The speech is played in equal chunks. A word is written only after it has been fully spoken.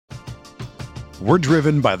We're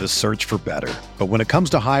driven by the search for better. But when it comes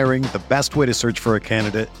to hiring, the best way to search for a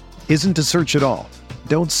candidate isn't to search at all.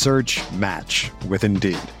 Don't search, match with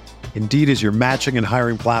Indeed. Indeed is your matching and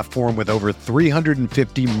hiring platform with over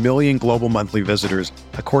 350 million global monthly visitors,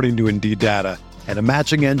 according to Indeed data, and a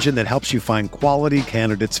matching engine that helps you find quality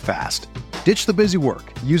candidates fast. Ditch the busy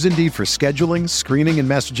work. Use Indeed for scheduling, screening, and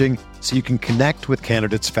messaging so you can connect with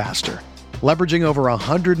candidates faster. Leveraging over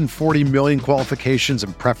 140 million qualifications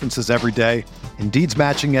and preferences every day, Indeed's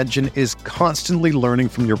matching engine is constantly learning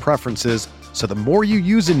from your preferences, so the more you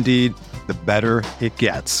use Indeed, the better it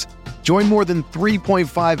gets. Join more than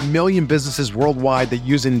 3.5 million businesses worldwide that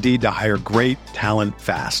use Indeed to hire great talent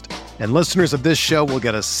fast. And listeners of this show will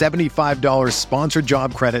get a $75 sponsored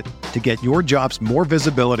job credit to get your jobs more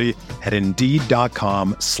visibility at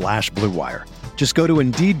Indeed.com/Blue Wire. Just go to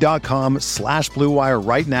Indeed.com/Blue Wire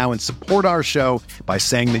right now and support our show by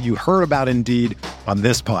saying that you heard about Indeed on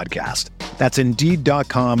this podcast. That's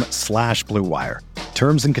Indeed.com/Blue Wire.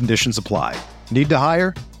 Terms and conditions apply. Need to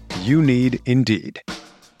hire? You need Indeed.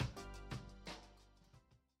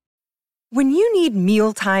 When you need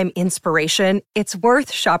mealtime inspiration, it's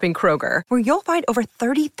worth shopping Kroger, where you'll find over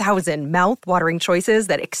 30,000 mouth-watering choices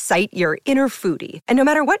that excite your inner foodie. And no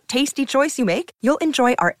matter what tasty choice you make, you'll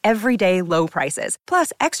enjoy our everyday low prices,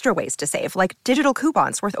 plus extra ways to save, like digital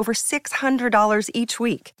coupons worth over $600 each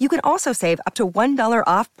week. You can also save up to $1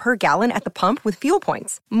 off per gallon at the pump with fuel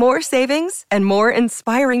points. More savings and more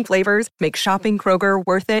inspiring flavors make shopping Kroger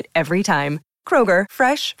worth it every time. Kroger,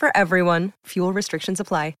 fresh for everyone. Fuel restrictions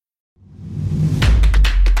apply.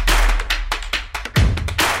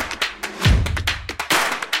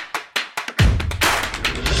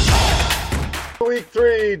 Week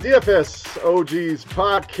 3 DFS OGs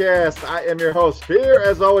podcast. I am your host here,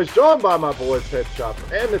 as always, joined by my boys Head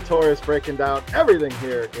Shopper and Notorious, breaking down everything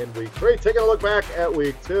here in Week 3. Taking a look back at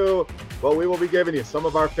Week 2, but we will be giving you some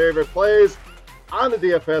of our favorite plays on the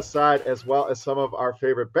DFS side, as well as some of our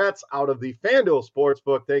favorite bets out of the FanDuel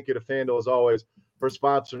Sportsbook. Thank you to FanDuel, as always, for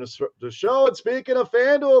sponsoring the show. And speaking of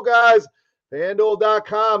FanDuel, guys,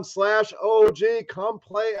 FanDuel.com/OG. Come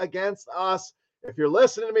play against us. If you're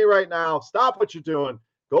listening to me right now, stop what you're doing.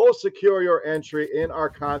 Go secure your entry in our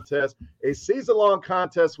contest, a season-long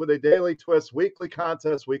contest with a daily twist, weekly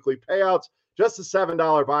contest, weekly payouts, just a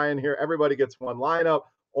 $7 buy-in here. Everybody gets one lineup,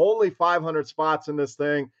 only 500 spots in this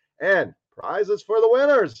thing, and prizes for the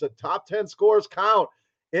winners. The top 10 scores count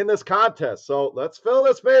in this contest. So let's fill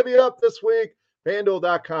this baby up this week.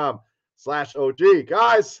 FanDuel.com/OG.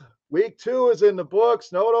 Guys, Week 2 is in the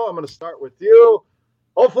books. Noto, I'm going to start with you.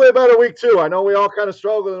 Hopefully a better Week 2. I know we all kind of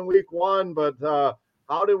struggled in Week 1, but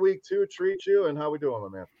how did Week 2 treat you, and how we doing, my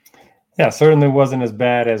man? Yeah, certainly wasn't as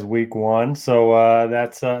bad as Week 1, so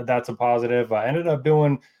that's a positive. I ended up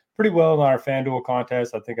doing pretty well in our FanDuel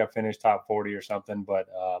contest. I think I finished top 40 or something, but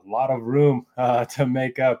a lot of room to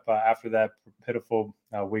make up after that pitiful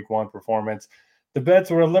Week 1 performance. The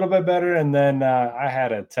bets were a little bit better, and then I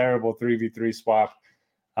had a terrible 3v3 swap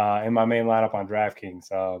in my main lineup on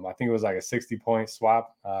DraftKings. I think it was like a 60-point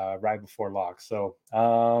swap right before lock. So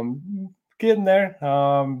getting there,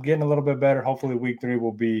 getting a little bit better. Hopefully Week 3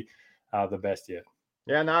 will be the best yet.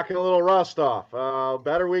 Yeah, knocking a little rust off.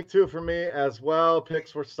 Better Week 2 for me as well.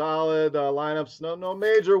 Picks were solid. Lineups, no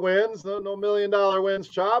major wins, no $1 million wins.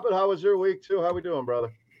 Chop, but how was your Week 2? How we doing,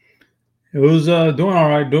 brother? It was doing all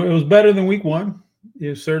right. It was better than Week 1.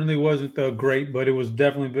 It certainly wasn't great, but it was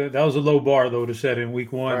definitely good. That was a low bar, though, to set in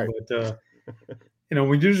Week 1. Right. But,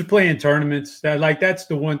 when you're just playing tournaments, that's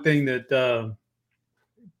the one thing that,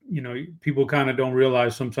 people kind of don't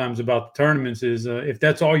realize sometimes about the tournaments is if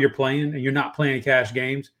that's all you're playing and you're not playing cash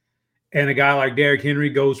games, and a guy like Derrick Henry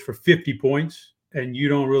goes for 50 points and you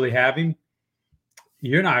don't really have him,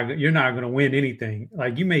 you're not going to win anything.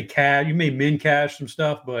 Like you may min cash some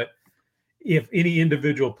stuff, but if any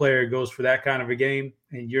individual player goes for that kind of a game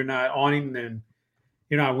and you're not on him, then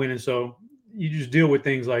you're not winning. So you just deal with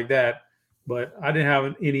things like that. But I didn't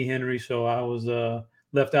have any Henry, so I was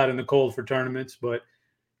left out in the cold for tournaments. But,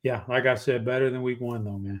 yeah, like I said, better than Week 1,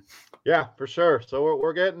 though, man. Yeah, for sure. So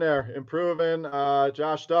we're getting there, improving.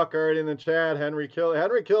 Josh Duck already in the chat. Henry killed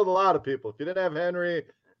a lot of people. If you didn't have Henry,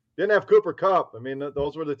 didn't have Cooper Kupp. I mean,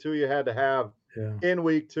 those were the two you had to have in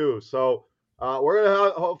Week 2. So we're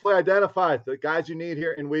going to hopefully identify the guys you need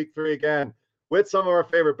here in Week 3 again with some of our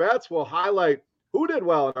favorite bets. We'll highlight who did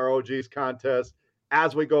well in our OGs contest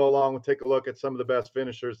as we go along. We'll take a look at some of the best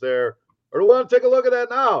finishers there. Or do we want to take a look at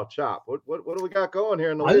that now, Chop? What do we got going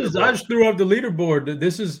here in the leaderboard? I just threw up the leaderboard.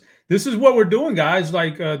 This is what we're doing, guys.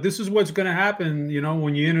 Like this is what's going to happen.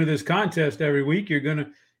 When you enter this contest every week, you're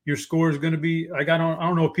gonna your score is going to be like, I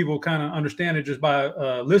don't know if people kind of understand it just by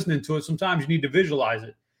listening to it. Sometimes you need to visualize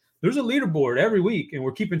it. There's a leaderboard every week, and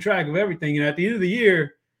we're keeping track of everything. And at the end of the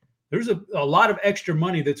year, there's a lot of extra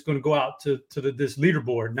money that's going to go out to this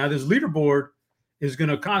leaderboard. Now, this leaderboard is going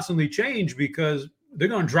to constantly change because they're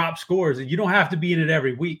going to drop scores, and you don't have to be in it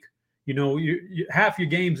every week. You know, half your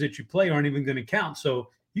games that you play aren't even going to count. So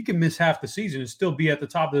you can miss half the season and still be at the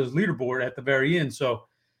top of this leaderboard at the very end. So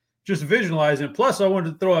just visualizing it. Plus, I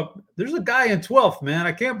wanted to throw up, there's a guy in 12th, man.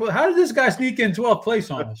 I can't believe, how did this guy sneak in 12th place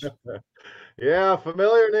on us? Yeah,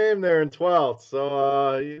 familiar name there in 12th.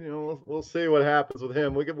 So, we'll see what happens with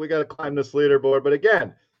him. We got to climb this leaderboard. But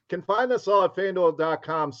again, can find us all at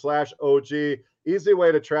FanDuel.com/OG. Easy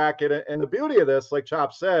way to track it. And the beauty of this, like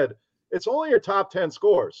Chop said, it's only your top 10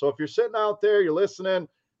 scores. So if you're sitting out there, you're listening,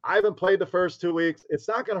 I haven't played the first 2 weeks, it's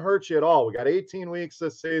not going to hurt you at all. We got 18 weeks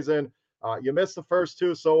this season. You missed the first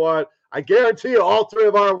 2, so what? I guarantee you all 3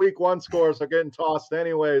 of our week 1 scores are getting tossed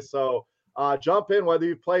anyway. So jump in, whether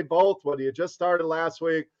you've played both, whether you just started last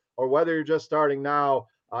week, or whether you're just starting now.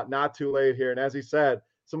 Not too late here. And as he said,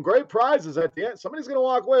 some great prizes at the end. Somebody's going to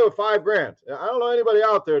walk away with $5,000. I don't know anybody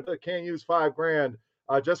out there that can't use $5,000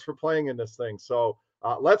 just for playing in this thing. So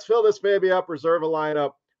let's fill this baby up, reserve a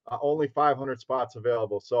lineup. Only 500 spots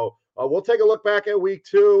available. So we'll take a look back at week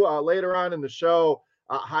 2 later on in the show,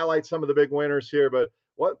 highlight some of the big winners here. But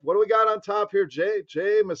what do we got on top here? Jay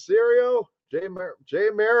Mario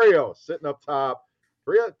sitting up top,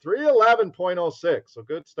 311.06. So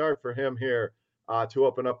good start for him here to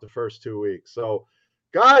open up the first 2 weeks. So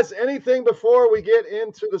guys, anything before we get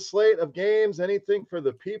into the slate of games? Anything for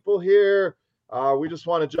the people here? We just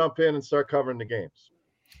want to jump in and start covering the games.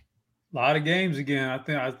 A lot of games again. I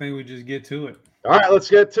think we just get to it. All right, let's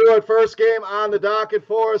get to it. First game on the docket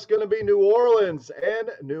for us going to be New Orleans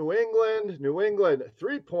and New England. New England,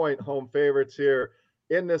 3-point home favorites here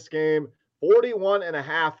in this game.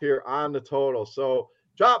 41.5 here on the total. So,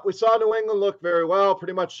 Chop, we saw New England look very well,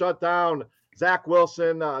 pretty much shut down Zach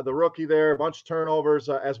Wilson, the rookie there, a bunch of turnovers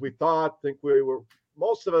as we thought. I think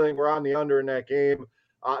most of it, we're on the under in that game.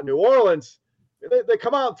 New Orleans, they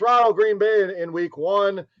come out and throttle Green Bay in week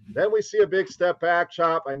 1. Then we see a big step back,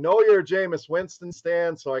 Chop. I know you're a Jameis Winston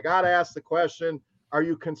stan, so I got to ask the question, are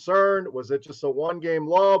you concerned? Was it just a one-game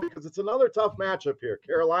lull? Because it's another tough matchup here.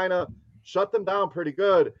 Carolina shut them down pretty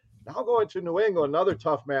good. Now going to New England, another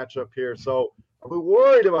tough matchup here. So are we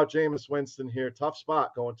worried about Jameis Winston here? Tough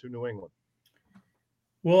spot going to New England.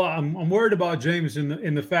 Well, I'm worried about Jameis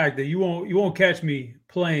in the fact that you won't catch me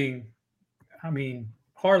playing,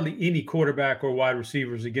 hardly any quarterback or wide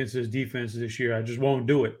receivers against this defense this year. I just won't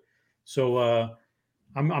do it. So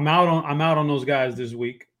I'm out on those guys this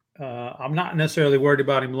week. I'm not necessarily worried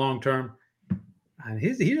about him long term.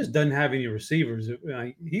 He just doesn't have any receivers.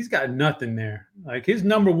 He's got nothing there. Like his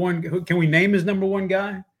number one. Can we name his number one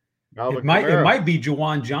guy? It might be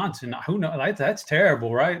Juwan Johnson. Who knows? That's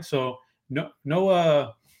terrible, right? So no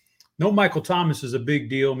Michael Thomas is a big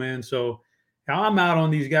deal, man. So I'm out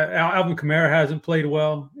on these guys. Alvin Kamara hasn't played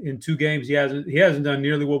well in 2 games. He hasn't done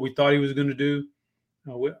nearly what we thought he was going to do.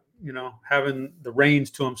 Having the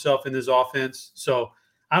reins to himself in this offense. So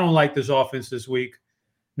I don't like this offense this week.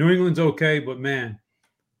 New England's okay, but man,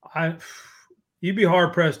 you'd be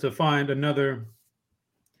hard pressed to find another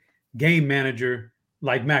game manager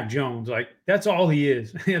like Mac Jones. Like that's all he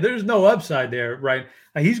is. There's no upside there, right?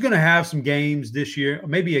 He's going to have some games this year,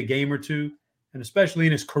 maybe a game or 2. And especially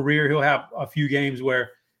in his career, he'll have a few games where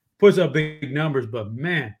he puts up big numbers. But,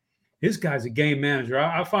 man, this guy's a game manager.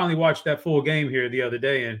 I finally watched that full game here the other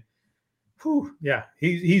day. And,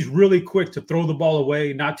 he's really quick to throw the ball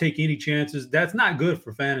away, not take any chances. That's not good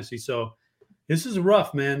for fantasy. So this is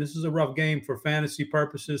rough, man. This is a rough game for fantasy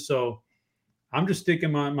purposes. So I'm just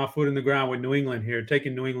sticking my foot in the ground with New England here,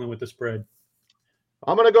 taking New England with the spread.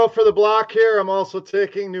 I'm going to go for the block here. I'm also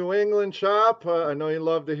taking New England, Chop. I know you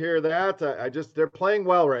love to hear that. They're playing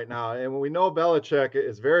well right now. And we know Belichick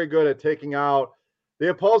is very good at taking out the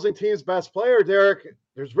opposing team's best player, Derek.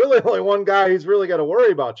 There's really only one guy he's really got to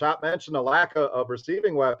worry about. Chop mentioned a lack of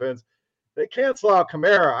receiving weapons. They cancel out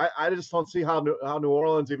Kamara. I just don't see how New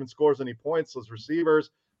Orleans even scores any points. Those receivers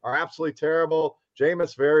are absolutely terrible.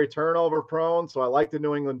 Jameis very turnover prone. So I like the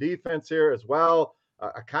New England defense here as well.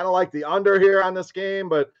 I kind of like the under here on this game,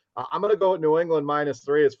 but I'm going to go with New England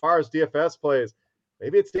 -3. As far as DFS plays,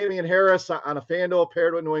 maybe it's Damian Harris on a FanDuel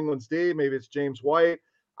paired with New England's D. Maybe it's James White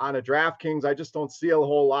on a DraftKings. I just don't see a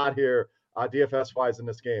whole lot here DFS-wise in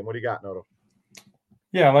this game. What do you got, Noto?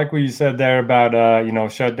 Yeah, I like what you said there about,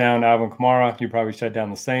 shut down Alvin Kamara. You probably shut down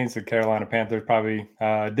the Saints. The Carolina Panthers probably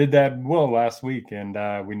did that well last week, and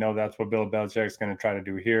we know that's what Bill Belichick's going to try to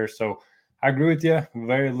do here. So I agree with you.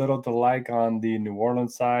 Very little to like on the New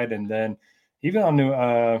Orleans side, and then even on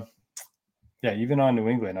even on New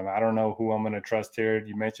England. I don't know who I'm going to trust here.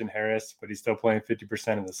 You mentioned Harris, but he's still playing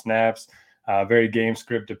 50% of the snaps. Very game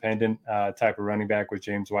script dependent type of running back with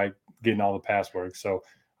James White getting all the pass work. So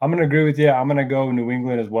I'm going to agree with you. I'm going to go New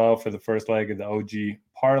England as well for the first leg of the OG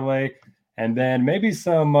parlay, and then maybe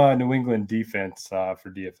some New England defense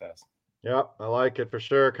for DFS. Yep, I like it for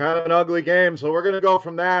sure. Kind of an ugly game. So we're going to go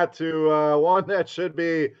from that to one that should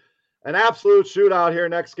be an absolute shootout here.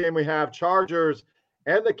 Next game we have Chargers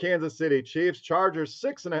and the Kansas City Chiefs. Chargers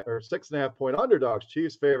 6.5 point underdogs.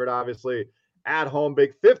 Chiefs favorite, obviously, at home.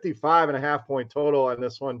 Big 55.5 point total on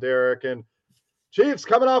this one, Derek. And Chiefs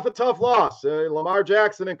coming off a tough loss. Lamar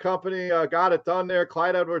Jackson and company got it done there.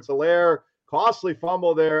 Clyde Edwards-Helaire, costly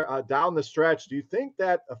fumble there down the stretch. Do you think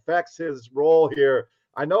that affects his role here?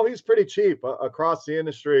 I know he's pretty cheap across the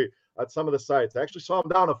industry at some of the sites. I actually saw him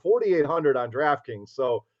down to 4,800 on DraftKings.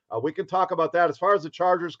 So we can talk about that. As far as the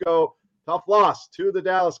Chargers go, tough loss to the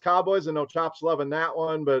Dallas Cowboys. I know Chop's loving that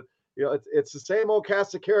one, but it's the same old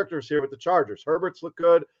cast of characters here with the Chargers. Herbert's look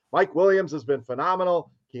good. Mike Williams has been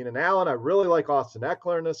phenomenal. Keenan Allen, I really like Austin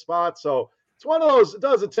Eckler in this spot. So it's one of those, it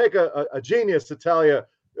doesn't take a genius to tell you,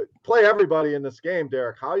 play everybody in this game,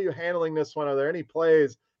 Derek. How are you handling this one? Are there any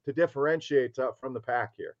plays to differentiate from the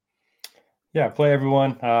pack here? Yeah, play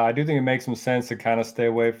everyone. I do think it makes some sense to kind of stay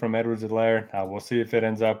away from Edwards-Helaire. We'll see if it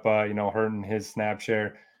ends up, hurting his snap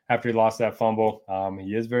share after he lost that fumble.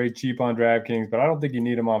 He is very cheap on DraftKings, but I don't think you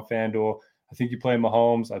need him on FanDuel. I think you play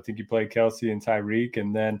Mahomes. I think you play Kelsey and Tyreek.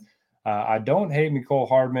 And then I don't hate Mecole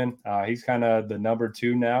Hardman. He's kind of the number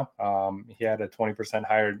 2 now. He had a 20%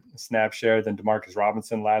 higher snap share than Demarcus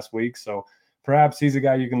Robinson last week. So perhaps he's a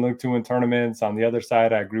guy you can look to in tournaments. On the other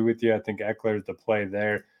side, I agree with you. I think Eckler is the play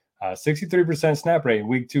there. 63% snap rate in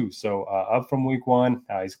week 2. So up from week 1.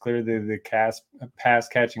 He's clearly the pass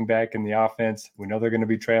catching back in the offense. We know they're going to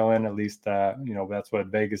be trailing. At least, that's what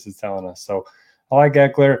Vegas is telling us. So I like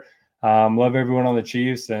Eckler. Love everyone on the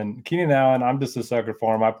Chiefs. And Keenan Allen, I'm just a sucker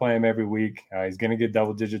for him. I play him every week. He's going to get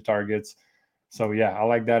double-digit targets. So, yeah, I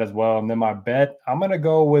like that as well. And then my bet, I'm going to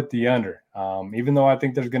go with the under. Even though I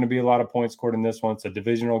think there's going to be a lot of points scored in this one. It's a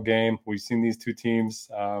divisional game. We've seen these two teams,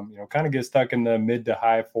 kind of get stuck in the mid to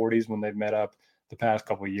high 40s when they've met up the past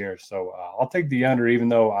couple of years. So I'll take the under, even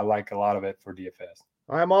though I like a lot of it for DFS.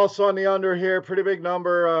 I'm also on the under here. Pretty big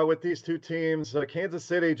number with these two teams. Kansas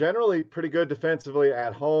City generally pretty good defensively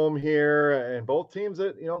at home here. And both teams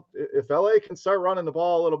that, if LA can start running the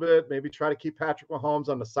ball a little bit, maybe try to keep Patrick Mahomes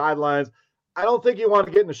on the sidelines, I don't think you want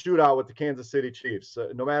to get in a shootout with the Kansas City Chiefs,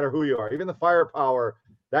 no matter who you are. Even the firepower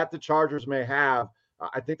that the Chargers may have,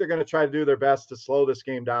 I think they're going to try to do their best to slow this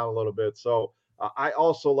game down a little bit. So I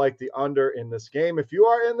also like the under in this game. If you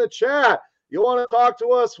are in the chat, you want to talk to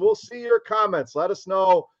us, we'll see your comments. Let us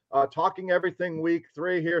know. Talking everything week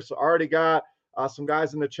 3 here. So already got some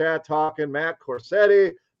guys in the chat talking. Matt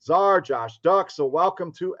Corsetti, Czar, Josh Duck. So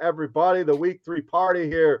welcome to everybody. The week 3 party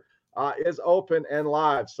here is open and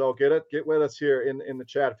live. So get with us here in the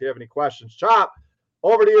chat if you have any questions. Chop,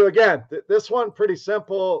 over to you again. This one pretty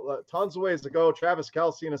simple. Tons of ways to go. Travis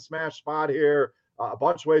Kelce in a smash spot here. A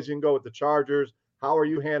bunch of ways you can go with the Chargers. How are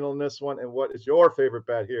you handling this one, and what is your favorite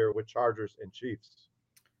bet here with Chargers and Chiefs?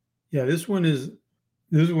 Yeah, this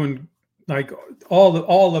one like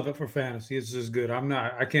all of it for fantasy is just good.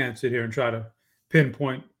 I can't sit here and try to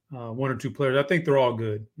pinpoint one or two players. I think they're all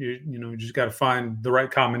good. You just got to find the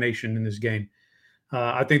right combination in this game.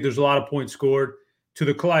 I think there's a lot of points scored. To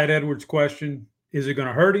the Clyde Edwards question, is it going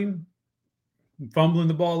to hurt him fumbling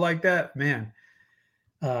the ball like that? Man,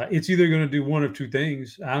 it's either going to do one of two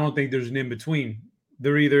things. I don't think there's an in-between.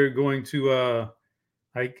 They're either going to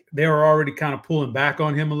they were already kind of pulling back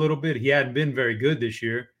on him a little bit. He hadn't been very good this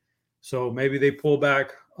year. So maybe they pull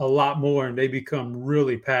back a lot more and they become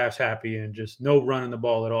really pass happy and just no running the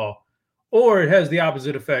ball at all. Or it has the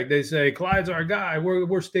opposite effect. They say, Clyde's our guy.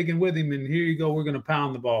 We're sticking with him, and here you go. We're going to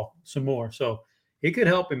pound the ball some more. So it could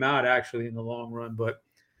help him out actually in the long run. But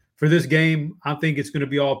for this game, I think it's going to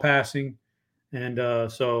be all passing. And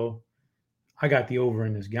so I got the over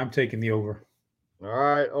in this game. I'm taking the over. All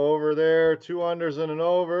right, over there, 2 unders and an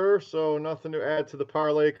over. So nothing to add to the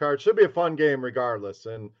parlay card. Should be a fun game regardless.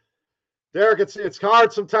 And Derek, it's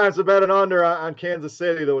hard sometimes to bet an under on Kansas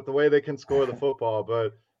City with the way they can score the football.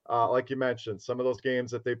 But like you mentioned, some of those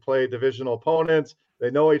games that they play divisional opponents,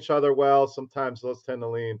 they know each other well. Sometimes those tend to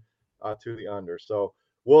lean to the under. So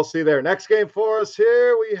we'll see there. Next game for us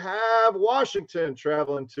here, we have Washington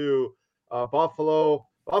traveling to Buffalo.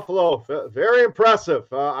 Buffalo, very impressive.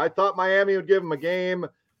 I thought Miami would give them a game.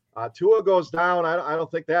 Tua goes down. I don't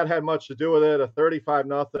think that had much to do with it. A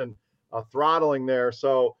 35-0 throttling there.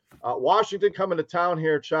 So Washington coming to town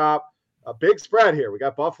here, Chop. A big spread here. We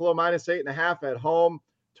got Buffalo -8.5 at home.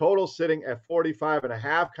 Total sitting at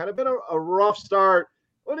 45.5. Kind of been a rough start.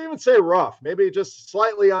 I wouldn't even say rough. Maybe just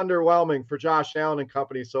slightly underwhelming for Josh Allen and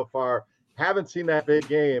company so far. Haven't seen that big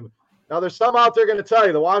game. Now, there's some out there going to tell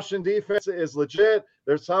you the Washington defense is legit.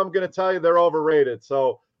 There's some going to tell you they're overrated.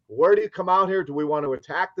 So where do you come out here? Do we want to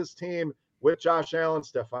attack this team with Josh Allen,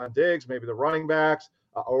 Stephon Diggs, maybe the running backs,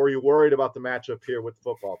 or are you worried about the matchup here with the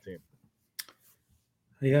football team?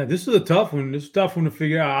 Yeah, this is a tough one. This is a tough one to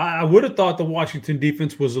figure out. I would have thought the Washington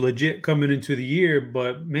defense was legit coming into the year,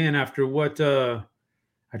 but man, after what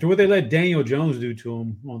they let Daniel Jones do to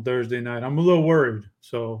him on Thursday night, I'm a little worried.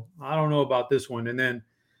 So I don't know about this one. And then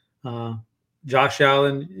Josh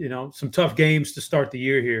Allen, some tough games to start the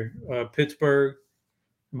year here. Pittsburgh,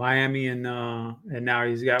 Miami, and now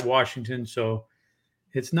he's got Washington. So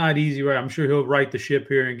it's not easy, right? I'm sure he'll right the ship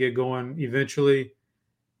here and get going eventually.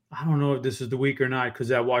 I don't know if this is the week or not because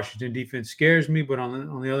that Washington defense scares me. But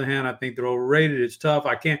on the other hand, I think they're overrated. It's tough.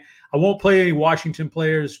 I won't play any Washington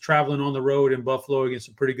players traveling on the road in Buffalo against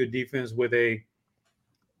a pretty good defense with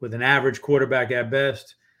an average quarterback at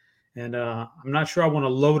best. And I'm not sure I want to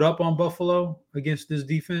load up on Buffalo against this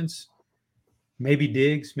defense. Maybe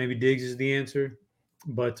Diggs. Maybe Diggs is the answer.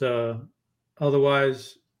 But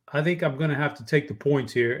otherwise, I think I'm going to have to take the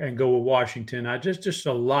points here and go with Washington. Just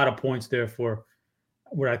a lot of points there for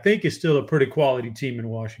what I think is still a pretty quality team in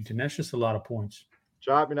Washington. That's just a lot of points.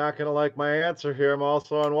 Chop, you're not going to like my answer here. I'm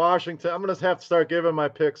also on Washington. I'm going to have to start giving my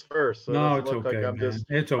picks first. So no, it's okay, like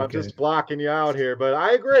it's okay. I'm just blocking you out here. But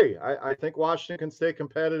I agree. I think Washington can stay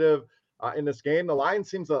competitive in this game. The line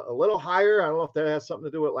seems a little higher. I don't know if that has something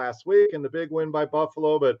to do with last week and the big win by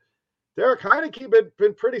Buffalo. But Derek Heineke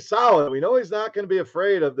been pretty solid. We know he's not going to be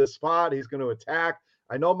afraid of this spot. He's going to attack.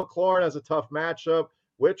 I know McLaurin has a tough matchup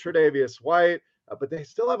with Tre'Davious White. But they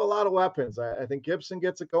still have a lot of weapons. I think Gibson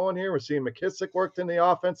gets it going here. We're seeing McKissick worked in the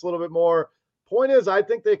offense a little bit more. Point is, I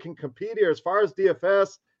think they can compete here. As far as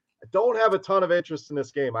DFS, I don't have a ton of interest in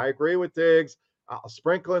this game. I agree with Diggs. I'll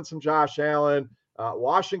sprinkle in some Josh Allen.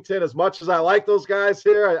 Washington, as much as I like those guys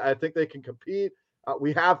here, I think they can compete.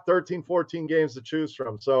 We have 13, 14 games to choose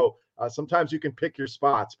from. So sometimes you can pick your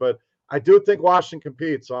spots. But I do think Washington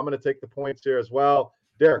competes, so I'm going to take the points here as well.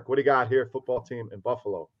 Derek, what do you got here, football team in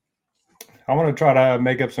Buffalo? I want to try to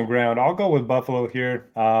make up some ground. I'll go with Buffalo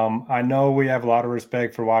here. I know we have a lot of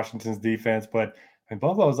respect for Washington's defense, but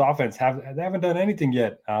Buffalo's offense they haven't done anything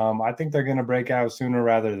yet. I think they're going to break out sooner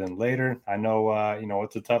rather than later. I know,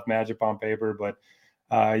 it's a tough matchup on paper, but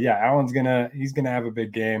Allen's he's gonna have a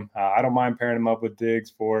big game. I don't mind pairing him up with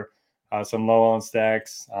Diggs for some low-owned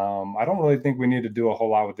stacks. I don't really think we need to do a whole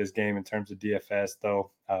lot with this game in terms of DFS,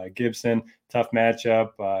 though. Gibson, tough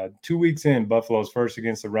matchup. 2 weeks in, Buffalo's first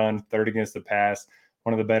against the run, third against the pass,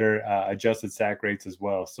 one of the better adjusted sack rates as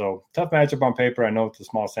well. So tough matchup on paper. I know it's a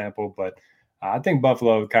small sample, but I think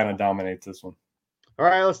Buffalo kind of dominates this one. All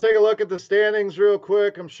right, let's take a look at the standings real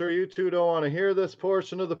quick. I'm sure you two don't want to hear this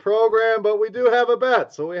portion of the program, but we do have a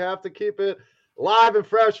bet, so we have to keep it live and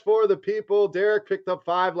fresh for the people. Derek picked up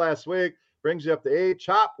 5 last week, brings you up to 8.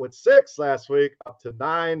 Chop with 6 last week, up to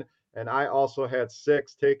 9. And I also had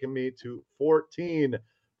 6, taking me to 14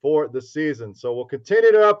 for the season. So we'll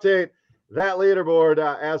continue to update that leaderboard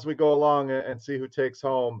as we go along and see who takes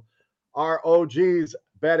home our OG's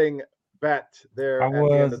betting bet there at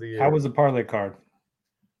the end of the year. How was the parlay card?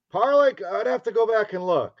 Parlay, I'd have to go back and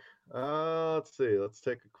look. Let's see. Let's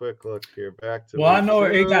take a quick look here. Back to. Well, I know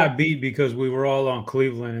it got beat because we were all on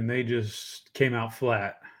Cleveland and they just came out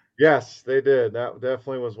flat. Yes, they did. That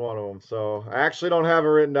definitely was one of them. So I actually don't have it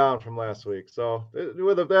written down from last week. So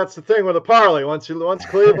that's the thing with the parlay. Once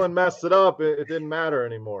Cleveland messed it up, it didn't matter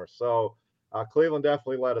anymore. So Cleveland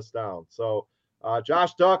definitely let us down. So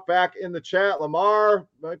Josh Duck back in the chat. Lamar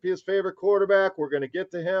might be his favorite quarterback. We're going to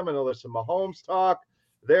get to him. I know there's some Mahomes talk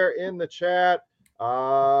there in the chat.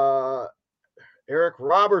 Eric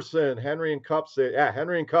Robertson, Henry and Cup say, yeah,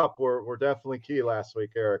 Henry and Cup were definitely key last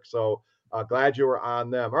week, Eric. So glad you were on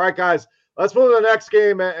them. All right, guys, let's move to the next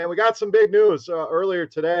game. And we got some big news earlier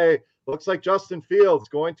today. Looks like Justin Fields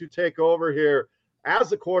going to take over here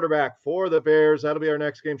as the quarterback for the Bears. That'll be our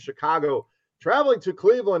next game, Chicago, traveling to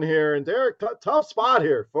Cleveland here. And Derek, tough spot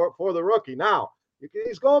here for the rookie. Now,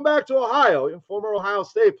 he's going back to Ohio, former Ohio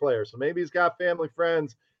State player. So maybe he's got family,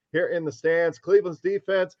 friends here in the stands. Cleveland's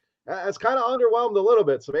defense has kind of underwhelmed a little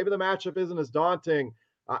bit. So maybe the matchup isn't as daunting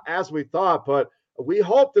as we thought. But we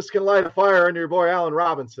hope this can light a fire under your boy Allen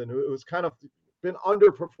Robinson, who's kind of been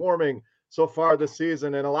underperforming so far this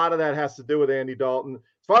season. And a lot of that has to do with Andy Dalton.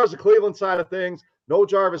 As far as the Cleveland side of things, No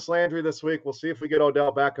Jarvis Landry this week. We'll see if we get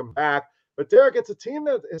Odell Beckham back. But Derek, it's a team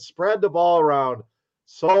that has spread the ball around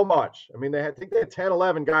so much. I mean, I think they had 10,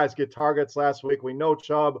 11 guys get targets last week. We know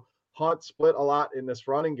Chubb, Hunt split a lot in this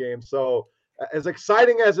running game. So as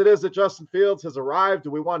exciting as it is that Justin Fields has arrived, do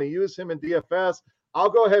we want to use him in DFS? I'll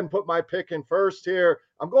go ahead and put my pick in first here.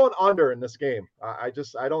 I'm going under in this game. I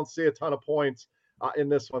don't see a ton of points in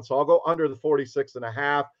this one. So I'll go under the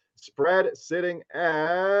 46.5. Spread sitting at,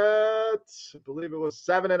 I believe it was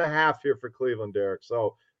 7.5 here for Cleveland, Derek.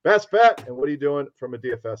 So best bet, and what are you doing from a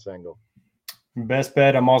DFS angle? Best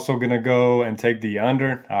bet, I'm also going to go and take the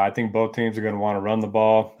under. I think both teams are going to want to run the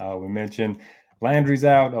ball. We mentioned Landry's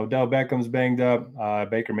out, Odell Beckham's banged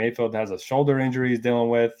up, Baker Mayfield has a shoulder injury he's dealing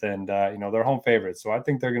with, and they're home favorites. So I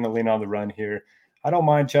think they're going to lean on the run here. I don't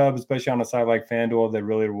mind Chubb, especially on a site like FanDuel that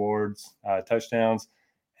really rewards touchdowns.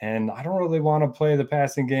 And I don't really want to play the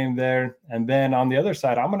passing game there. And then on the other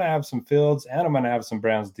side, I'm going to have some Fields and I'm going to have some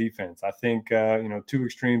Browns defense. I think, two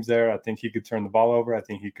extremes there. I think he could turn the ball over. I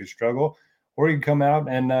think he could struggle. Or he could come out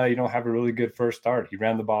and, have a really good first start. He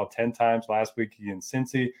ran the ball 10 times last week against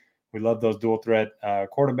Cincy. We love those dual threat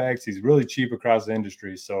quarterbacks. He's really cheap across the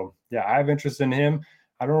industry. So, yeah, I have interest in him.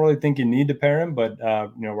 I don't really think you need to pair him, but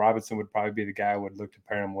Robinson would probably be the guy I would look to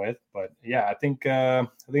pair him with. But yeah, I think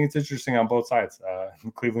it's interesting on both sides.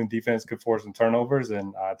 Cleveland defense could force some turnovers,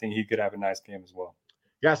 and I think he could have a nice game as well.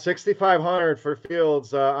 Yeah, 6,500 for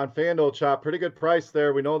Fields on FanDuel, Chop. Pretty good price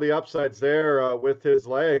there. We know the upside's there with his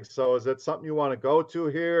legs. So is that something you want to go to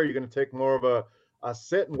here? Are you going to take more of a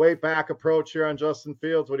sit and wait back approach here on Justin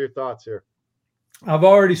Fields? What are your thoughts here? I've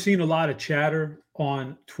already seen a lot of chatter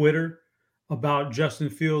on Twitter about Justin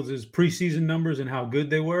Fields' preseason numbers and how good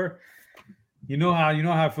they were. You know how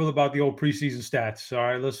I feel about the old preseason stats. All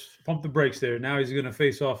right, let's pump the brakes there. Now he's going to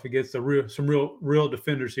face off against some real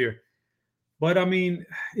defenders here. But I mean,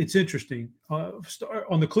 it's interesting.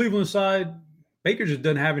 On the Cleveland side, Baker just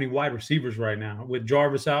doesn't have any wide receivers right now with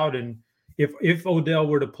Jarvis out, and if Odell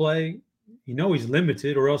were to play, he's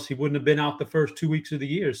limited, or else he wouldn't have been out the first 2 weeks of the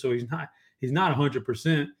year. So he's not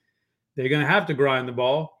 100%. They're going to have to grind the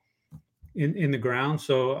ball in the ground.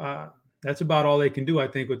 So that's about all they can do, I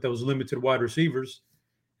think, with those limited wide receivers.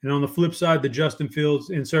 And on the flip side, the Justin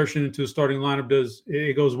Fields insertion into the starting lineup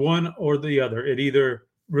goes one or the other. It either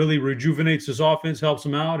really rejuvenates his offense, helps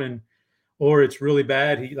him out, or it's really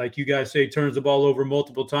bad. He, like you guys say, turns the ball over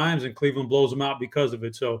multiple times and Cleveland blows him out because of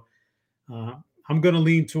it. So I'm going to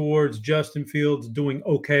lean towards Justin Fields doing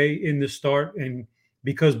okay in this start. And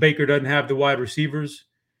because Baker doesn't have the wide receivers,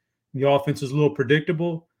 the offense is a little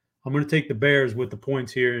predictable. I'm going to take the Bears with the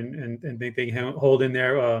points here and think they can hold in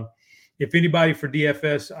there. If anybody for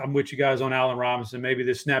DFS, I'm with you guys on Allen Robinson. Maybe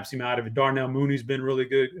this snaps him out of it. Darnell Mooney's been really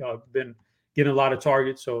good, been getting a lot of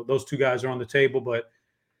targets. So those two guys are on the table. But,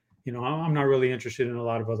 I'm not really interested in a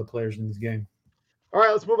lot of other players in this game. All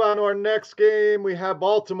right, let's move on to our next game. We have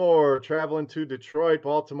Baltimore traveling to Detroit.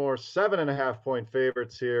 Baltimore 7.5-point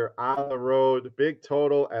favorites here on the road. Big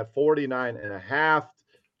total at 49.5.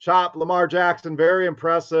 Chop, Lamar Jackson, very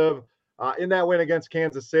impressive in that win against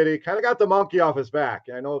Kansas City. Kind of got the monkey off his back.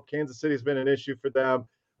 I know Kansas City's been an issue for them.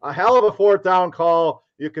 A hell of a fourth down call.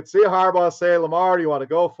 You could see Harbaugh say, Lamar, do you want to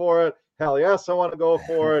go for it? Hell yes, I want to go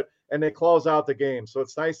for it. And they close out the game. So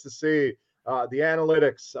it's nice to see the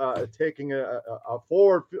analytics taking a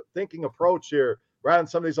forward-thinking approach here rather than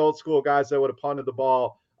some of these old-school guys that would have punted the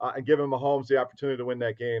ball and given Mahomes the opportunity to win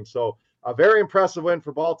that game. So a very impressive win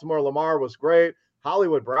for Baltimore. Lamar was great.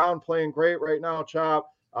 Hollywood Brown playing great right now, Chop.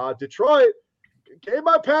 Detroit gave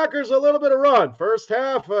my Packers a little bit of run. First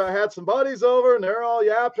half, had some buddies over, and they're all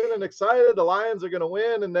yapping and excited. The Lions are going to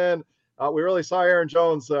win. And then we really saw Aaron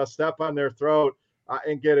Jones step on their throat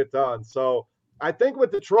and get it done. So I think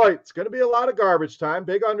with Detroit, it's going to be a lot of garbage time.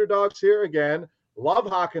 Big underdogs here again. Love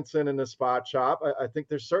Hawkinson in this spot, Chop. I think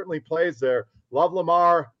there's certainly plays there. Love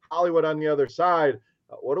Lamar, Hollywood on the other side.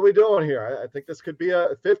 What are we doing here? I think this could be a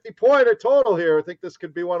 50-pointer total here. I think this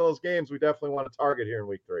could be one of those games we definitely want to target here in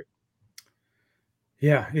week 3.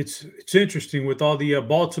 Yeah, it's interesting with all the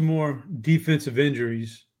Baltimore defensive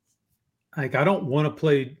injuries. Like I don't want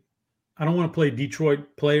to play Detroit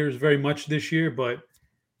players very much this year, but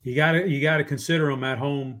you gotta consider them at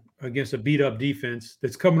home against a beat up defense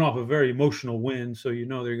that's coming off a very emotional win. So they're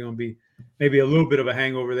going to be maybe a little bit of a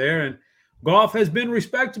hangover there. And Goff has been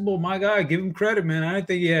respectable, my guy. Give him credit, man. I didn't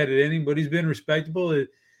think he had it in him, but he's been respectable.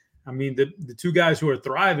 The two guys who are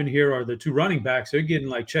thriving here are the two running backs. They're getting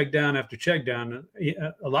like check down after check down,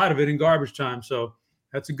 a lot of it in garbage time. So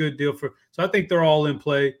that's a good deal so I think they're all in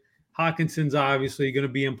play. Hawkinson's obviously going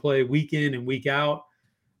to be in play week in and week out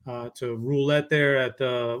to roulette there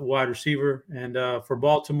at wide receiver. And for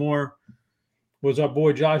Baltimore, was our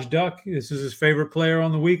boy Josh Duck. This is his favorite player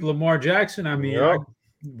on the week, Lamar Jackson. I mean,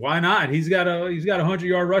 why not? He's got a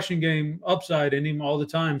 100-yard rushing game upside in him all the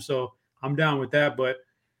time. So I'm down with that. But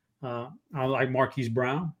I like Marquise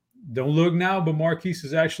Brown. Don't look now, but Marquise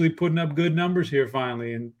is actually putting up good numbers here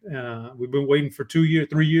finally. And we've been waiting for 3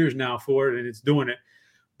 years now for it, and it's doing it.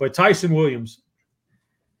 But Tyson Williams,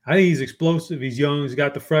 I think he's explosive. He's young. He's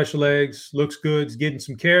got the fresh legs. Looks good. He's getting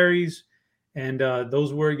some carries. And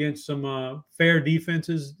those were against some fair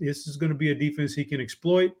defenses. This is going to be a defense he can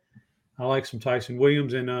exploit. I like some Tyson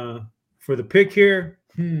Williams. And for the pick here,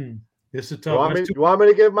 this is tough. You want me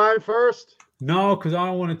to give mine first? No, because I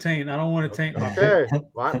don't want to taint. Okay.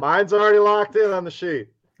 Mine's already locked in on the sheet.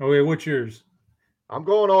 Okay, what's yours? I'm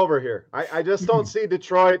going over here. I just don't see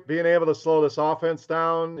Detroit being able to slow this offense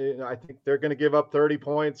down. I think they're going to give up 30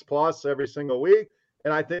 points plus every single week.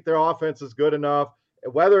 And I think their offense is good enough.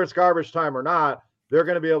 Whether it's garbage time or not, they're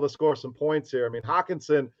going to be able to score some points here. I mean,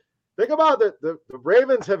 Hockenson, think about the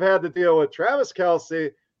Ravens have had to deal with Travis Kelce,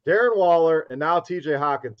 Darren Waller, and now TJ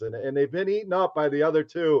Hockenson, and they've been eaten up by the other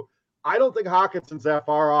two. I don't think Hawkinson's that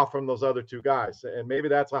far off from those other two guys, and maybe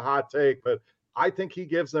that's a hot take, but I think he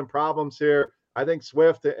gives them problems here. I think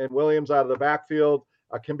Swift and Williams out of the backfield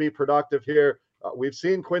can be productive here. We've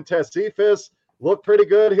seen Quintez Cephas look pretty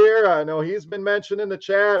good here. I know he's been mentioned in the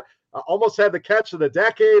chat. Almost had the catch of the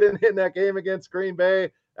decade in that game against Green Bay.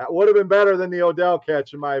 That would have been better than the Odell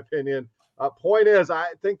catch, in my opinion. Point is, I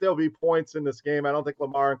think there'll be points in this game. I don't think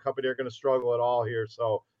Lamar and company are going to struggle at all here.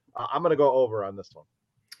 So I'm going to go over on this one.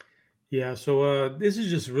 Yeah, so this is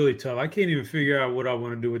just really tough. I can't even figure out what I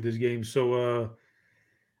want to do with this game. So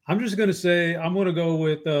I'm just going to say I'm going to go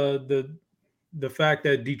with the fact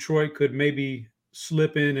that Detroit could maybe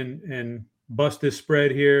slip in and bust this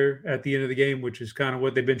spread here at the end of the game, which is kind of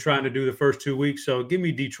what they've been trying to do the first 2 weeks. So give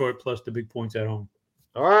me Detroit plus the big points at home.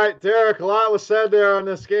 All right, Derek, a lot was said there on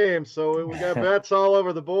this game. So we got bets all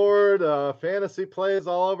over the board, fantasy plays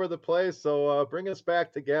all over the place. So bring us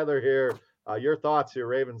back together here. Your thoughts here,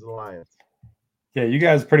 Ravens and Lions. Yeah, you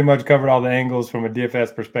guys pretty much covered all the angles from a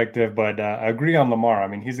DFS perspective, but I agree on Lamar. I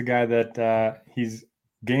mean, he's a guy that he's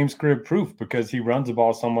game script proof because he runs the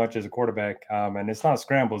ball so much as a quarterback, and it's not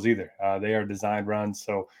scrambles either. They are designed runs.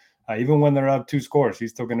 So even when they're up 2 scores, he's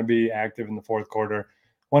still going to be active in the fourth quarter.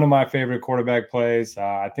 One of my favorite quarterback plays.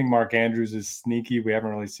 I think Mark Andrews is sneaky. We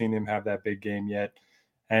haven't really seen him have that big game yet.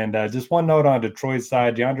 And just one note on Detroit's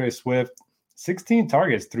side, DeAndre Swift, 16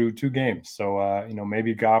 targets through 2 games. So,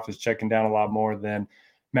 maybe Goff is checking down a lot more than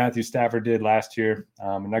Matthew Stafford did last year.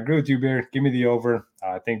 And I agree with you, Beer. Give me the over.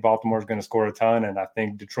 I think Baltimore's going to score a ton, and I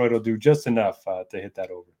think Detroit will do just enough to hit that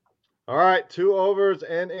over. All right, 2 overs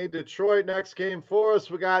and a Detroit next game for us.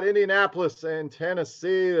 We got Indianapolis and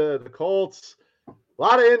Tennessee, the Colts. A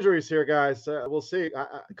lot of injuries here, guys. We'll see.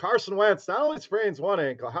 Carson Wentz not only sprains one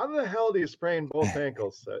ankle. How the hell do you sprain both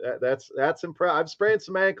ankles? That's impressive. I've sprained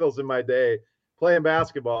some ankles in my day playing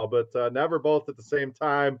basketball, but never both at the same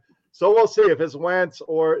time. So we'll see if it's Wentz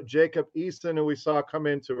or Jacob Eason, who we saw come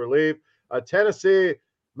into relief. Tennessee,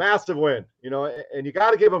 massive win, and you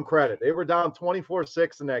got to give them credit. They were down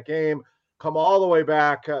 24-6 in that game, come all the way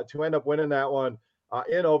back to end up winning that one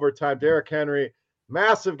in overtime. Derrick Henry,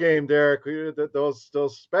 massive game, Derek. Those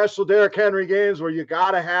special Derrick Henry games where you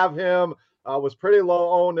got to have him was pretty low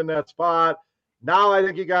owned in that spot. Now I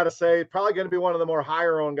think you got to say probably going to be one of the more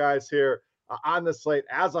higher owned guys here on the slate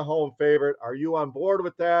as a home favorite. Are you on board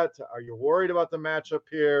with that? Are you worried about the matchup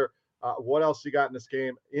here? What else you got in this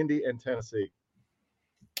game, Indy and Tennessee?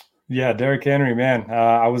 Yeah, Derrick Henry, man.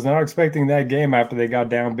 I was not expecting that game after they got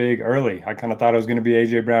down big early. I kind of thought it was going to be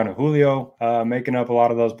A.J. Brown and Julio making up a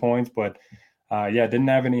lot of those points, but didn't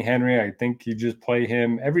have any Henry. I think you just play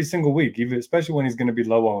him every single week, even especially when he's going to be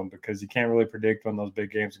low owned, because you can't really predict when those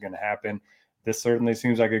big games are going to happen. This certainly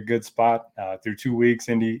seems like a good spot. Through 2 weeks,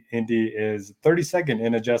 Indy is 32nd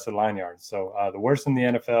in adjusted line yards. So the worst in the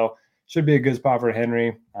NFL. Should be a good spot for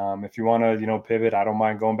Henry. If you want to, pivot, I don't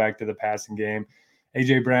mind going back to the passing game.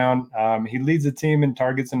 A.J. Brown, he leads the team in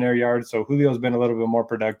targets and air yards. So Julio's been a little bit more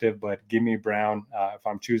productive, but give me Brown if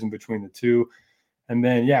I'm choosing between the two. And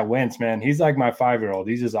then, Wentz, man, he's like my 5-year-old.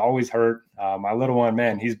 He's just always hurt. My little one,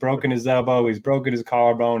 man, he's broken his elbow. He's broken his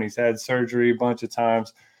collarbone. He's had surgery a bunch of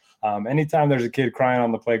times. Anytime there's a kid crying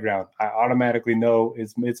on the playground, I automatically know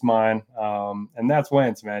it's mine. And that's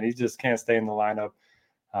Wentz, man. He just can't stay in the lineup.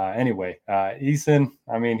 Eason,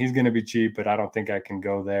 I mean, he's going to be cheap, but I don't think I can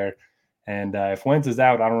go there. And if Wentz is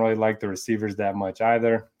out, I don't really like the receivers that much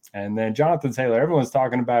either. And then Jonathan Taylor, everyone's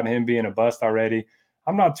talking about him being a bust already.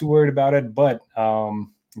 I'm not too worried about it, but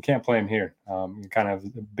you can't play him here. You're kind of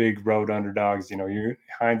big road underdogs.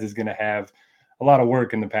 Hines is going to have a lot of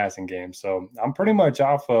work in the passing game. So I'm pretty much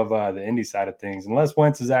off of the Indy side of things. Unless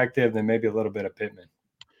Wentz is active, then maybe a little bit of Pittman.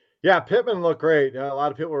 Yeah, Pittman looked great. A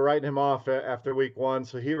lot of people were writing him off after week 1,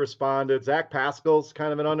 so he responded. Zach Pascal's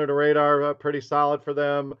kind of an under the radar, pretty solid for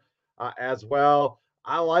them as well.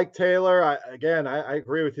 I like Taylor. I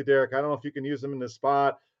agree with you, Derek. I don't know if you can use him in this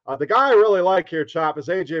spot. The guy I really like here, Chop, is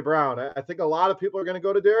A.J. Brown. I think a lot of people are going to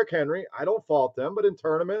go to Derrick Henry. I don't fault them, but in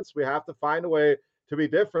tournaments, we have to find a way to be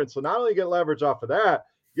different. So not only get leverage off of that,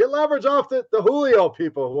 get leverage off the Julio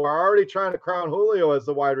people who are already trying to crown Julio as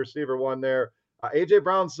the wide receiver one there. A.J.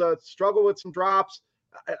 Brown's struggled with some drops.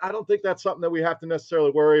 I don't think that's something that we have to necessarily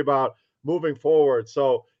worry about moving forward.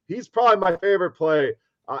 So he's probably my favorite play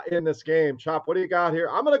in this game. Chop, what do you got here?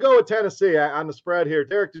 I'm going to go with Tennessee on the spread here.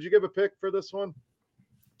 Derek, did you give a pick for this one?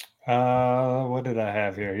 What did I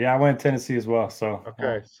have here? Yeah, I went Tennessee as well. So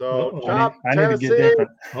okay, so Chop, I need to get different.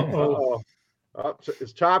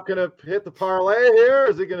 Is Chop gonna hit the parlay here, or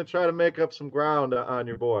is he gonna try to make up some ground on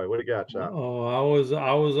your boy? What do you got, Chop? Oh, I was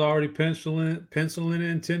already penciling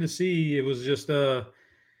in Tennessee. It was just if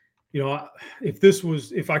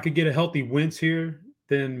I could get a healthy Wentz here,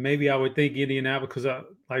 then maybe I would think Indianapolis, because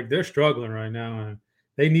they're struggling right now and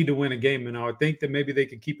they need to win a game, and I would think that maybe they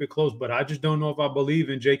could keep it close, but I just don't know if I believe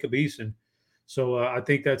in Jacob Eason. So I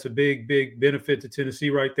think that's a big benefit to Tennessee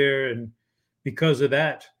right there. And because of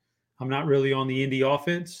that, I'm not really on the Indy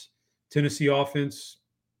offense. Tennessee offense,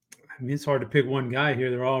 I mean, it's hard to pick one guy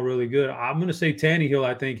here. They're all really good. I'm going to say Tannehill,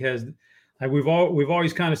 I think, has we've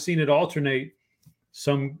always kind of seen it alternate.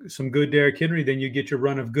 Some good Derrick Henry, then you get your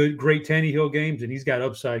run of great Tannehill games, and he's got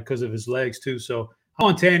upside because of his legs too. So I'm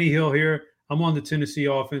on Tannehill here. I'm on the Tennessee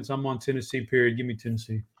offense. I'm on Tennessee, period. Give me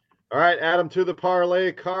Tennessee. All right, Adam, to the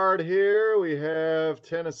parlay card here. We have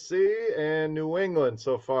Tennessee and New England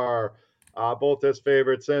so far, both as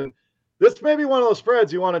favorites. And this may be one of those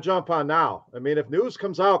spreads you want to jump on now. I mean, if news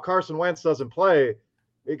comes out Carson Wentz doesn't play,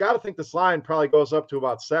 you got to think this line probably goes up to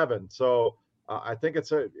about 7. So I think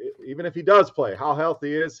even if he does play, how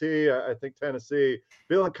healthy is he? I think Tennessee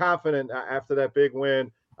feeling confident after that big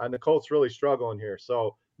win, and the Colts really struggling here.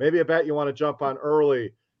 So maybe a bet you want to jump on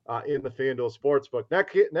early in the FanDuel Sportsbook.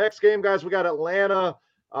 Next game, guys, we got Atlanta,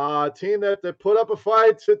 team that put up a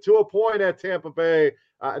fight to a point at Tampa Bay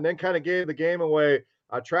and then kind of gave the game away.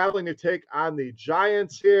 Traveling to take on the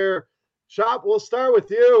Giants here. Chop, we'll start with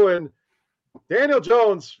you. And Daniel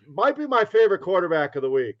Jones might be my favorite quarterback of the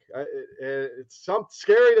week. It's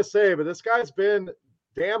scary to say, but this guy's been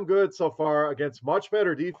damn good so far against much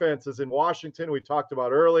better defenses in Washington, we talked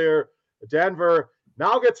about earlier. Denver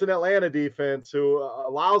now gets an Atlanta defense who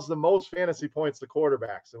allows the most fantasy points to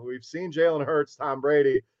quarterbacks. And we've seen Jalen Hurts, Tom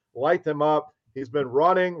Brady light them up. He's been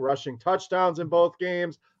rushing touchdowns in both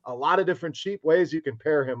games. A lot of different cheap ways you can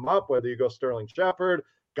pair him up, whether you go Sterling Shepard,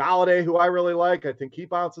 Galladay, who I really like. I think he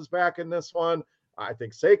bounces back in this one. I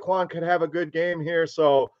think Saquon could have a good game here.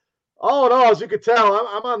 So all in all, as you could tell,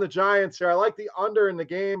 I'm on the Giants here. I like the under in the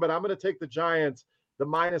game, but I'm going to take the Giants, the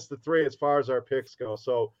 -3 as far as our picks go.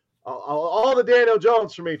 So all the Daniel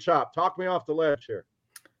Jones for me, Chop. Talk me off the ledge here.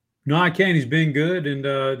 No, I can't. He's been good, and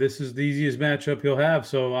this is the easiest matchup he'll have.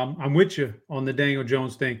 So I'm with you on the Daniel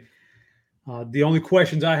Jones thing. The only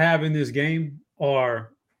questions I have in this game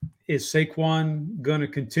are, is Saquon going to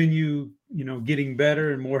continue, getting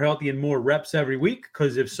better and more healthy and more reps every week?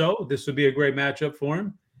 Because if so, this would be a great matchup for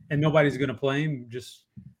him, and nobody's going to play him. Just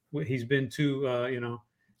he's been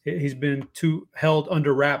he's been too held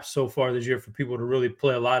under wraps so far this year for people to really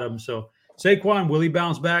play a lot of him. So Saquon, will he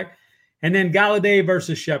bounce back? And then Galladay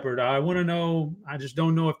versus Shepard. I want to know. I just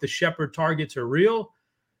don't know if the Shepard targets are real.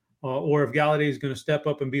 Or if Galladay is going to step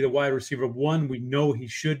up and be the wide receiver one. We know he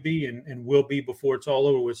should be and will be before it's all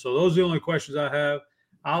over with. So those are the only questions I have.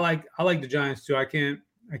 I like the Giants too. I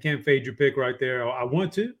can't fade your pick right there. I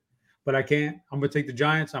want to, but I can't. I'm going to take the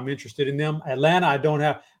Giants. I'm interested in them.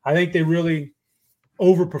 Atlanta, I think they really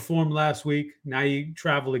overperformed last week. Now you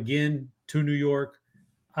travel again to New York.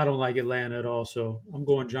 I don't like Atlanta at all. So I'm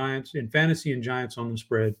going Giants in fantasy and Giants on the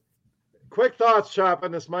spread. Quick thoughts, Chop,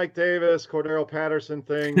 on this Mike Davis, Cordero Patterson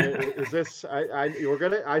thing. Is this?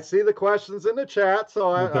 I see the questions in the chat,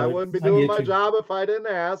 so I wouldn't be doing my job if I didn't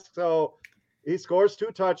ask. So he scores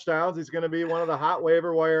 2 touchdowns. He's going to be one of the hot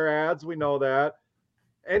waiver wire ads. We know that.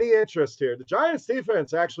 Any interest here? The Giants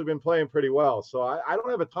defense actually been playing pretty well, so I don't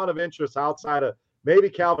have a ton of interest outside of maybe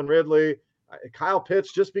Calvin Ridley, Kyle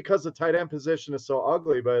Pitts, just because the tight end position is so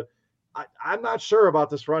ugly, but I'm not sure about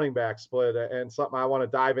this running back split and something I want to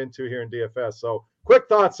dive into here in DFS. So quick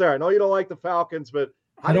thoughts there. I know you don't like the Falcons, but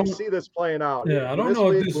how do you see this playing out? Yeah, I don't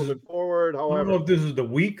know if this is moving forward. However, I don't know if this is the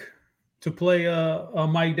week to play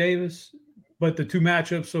Mike Davis. But the two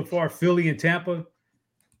matchups so far, Philly and Tampa,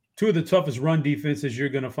 two of the toughest run defenses you're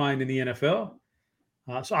going to find in the NFL.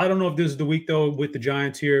 So I don't know if this is the week though with the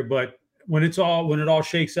Giants here, but when it all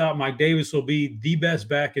shakes out, Mike Davis will be the best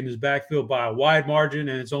back in his backfield by a wide margin,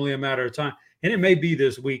 and it's only a matter of time. And it may be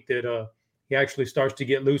this week that he actually starts to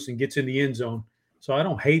get loose and gets in the end zone. So I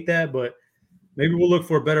don't hate that, but maybe we'll look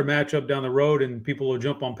for a better matchup down the road, and people will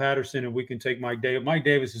jump on Patterson, and we can take Mike Davis. Mike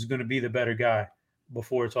Davis is going to be the better guy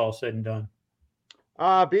before it's all said and done.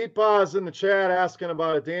 Beat Boz in the chat asking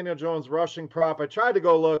about a Daniel Jones rushing prop. I tried to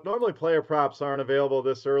go look. Normally player props aren't available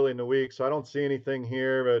this early in the week, so I don't see anything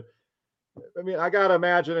here. But I mean, I gotta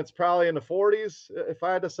imagine it's probably in the 40s if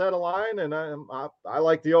I had to set a line, and I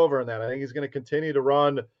like the over in that. I think he's going to continue to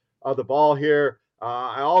run the ball here.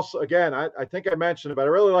 I also, again, I think I mentioned it, but I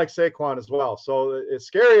really like Saquon as well. So as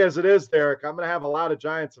scary as it is, Derek, I'm going to have a lot of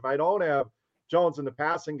Giants. If I don't have Jones in the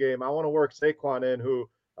passing game, I want to work Saquon in, who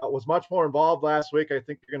was much more involved last week. I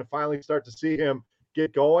think you're going to finally start to see him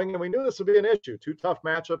get going. And we knew this would be an issue. Two tough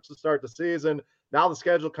matchups to start the season. Now the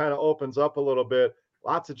schedule kind of opens up a little bit.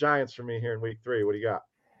 Lots of Giants for me here in week 3. What do you got?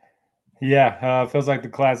 Yeah, feels like the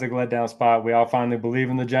classic letdown spot. We all finally believe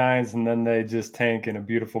in the Giants, and then they just tank in a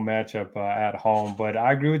beautiful matchup at home. But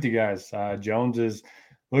I agree with you guys. Jones is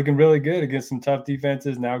looking really good against some tough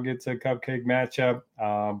defenses. Now gets a cupcake matchup.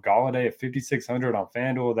 Golladay at 5,600 on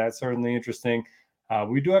FanDuel. That's certainly interesting.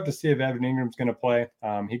 We do have to see if Evan Ingram's going to play.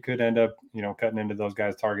 He could end up, cutting into those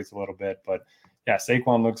guys' targets a little bit. But, yeah,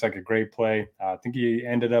 Saquon looks like a great play. I think he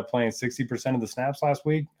ended up playing 60% of the snaps last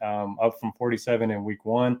week, up from 47 in week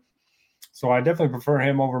 1. So I definitely prefer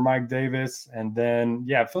him over Mike Davis. And then,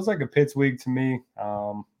 yeah, it feels like a Pitts week to me.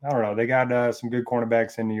 I don't know. They got some good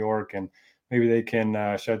cornerbacks in New York, and maybe they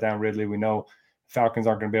can shut down Ridley. We know Falcons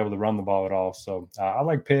aren't going to be able to run the ball at all. So I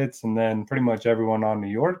like Pitts, and then pretty much everyone on New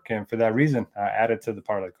York. And for that reason, add it to the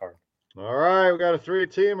parlay card. All right, we got a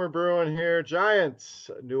 3-teamer brewing here.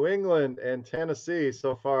 Giants, New England, and Tennessee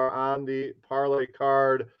so far on the parlay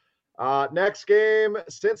card. Next game,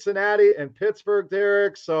 Cincinnati and Pittsburgh,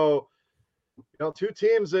 Derek. So, two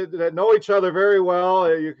teams that know each other very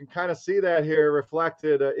well. You can kind of see that here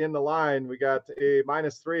reflected in the line. We got a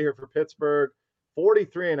 -3 here for Pittsburgh,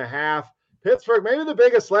 43.5. Pittsburgh, maybe the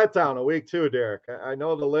biggest letdown of week 2, Derek. I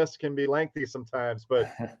know the list can be lengthy sometimes,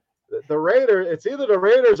 but the Raiders, it's either the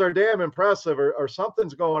Raiders are damn impressive or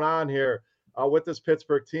something's going on here with this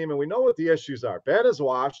Pittsburgh team. And we know what the issues are. Ben is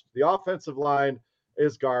washed. The offensive line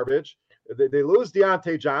is garbage. They lose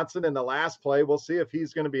Deontay Johnson in the last play. We'll see if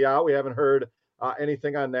he's going to be out. We haven't heard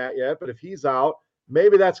anything on that yet. But if he's out,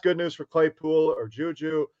 maybe that's good news for Claypool or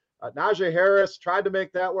Juju. Najee Harris tried to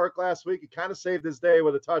make that work last week. He kind of saved his day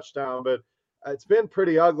with a touchdown, but it's been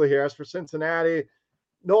pretty ugly here. As for Cincinnati,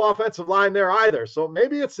 no offensive line there either. So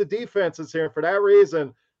maybe it's the defenses here. For that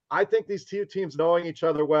reason, I think these two teams knowing each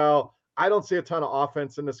other well, I don't see a ton of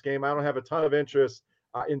offense in this game. I don't have a ton of interest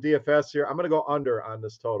in DFS here. I'm going to go under on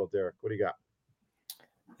this total, Derek. What do you got?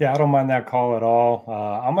 Yeah, I don't mind that call at all.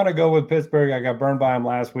 I'm going to go with Pittsburgh. I got burned by him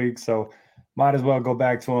last week, so might as well go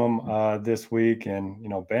back to him this week. And,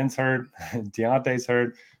 Ben's hurt. Deontay's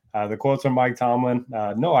hurt. The quotes from Mike Tomlin,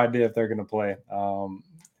 no idea if they're going to play.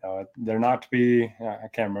 They're not to be, I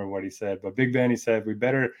can't remember what he said, but Big Ben, he said, we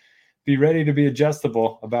better be ready to be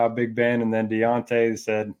adjustable about Big Ben. And then Deontay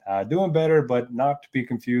said, doing better, but not to be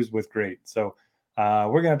confused with great. So we're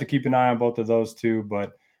going to have to keep an eye on both of those two,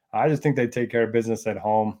 but I just think they take care of business at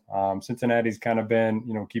home. Cincinnati's kind of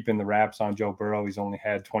been, keeping the wraps on Joe Burrow. He's only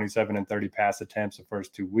had 27 and 30 pass attempts the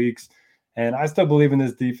first 2 weeks. And I still believe in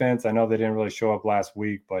this defense. I know they didn't really show up last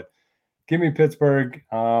week, but give me Pittsburgh.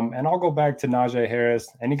 And I'll go back to Najee Harris.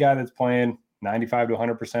 Any guy that's playing 95 to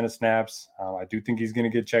 100% of snaps, I do think he's going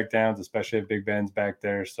to get checked downs, especially if Big Ben's back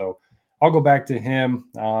there. So I'll go back to him.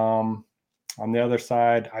 On the other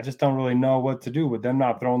side, I just don't really know what to do with them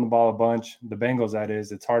not throwing the ball a bunch. The Bengals, that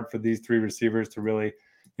is. It's hard for these 3 receivers to really,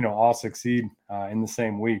 all succeed in the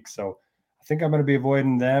same week. So I think I'm going to be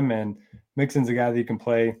avoiding them, and Mixon's a guy that you can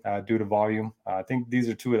play due to volume. I think these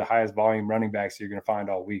are 2 of the highest volume running backs you're going to find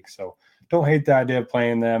all week. So don't hate the idea of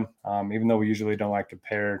playing them, even though we usually don't like to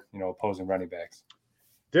pair, opposing running backs.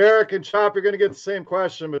 Derek and Chop, you're going to get the same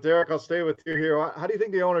question, but Derek, I'll stay with you here. How do you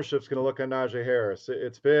think the ownership's going to look on Najee Harris?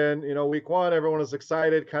 It's been, week 1, everyone was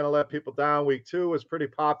excited, kind of let people down. Week 2 was pretty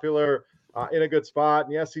popular, in a good spot.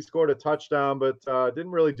 And yes, he scored a touchdown, but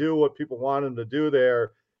didn't really do what people wanted him to do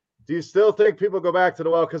there. Do you still think people go back to the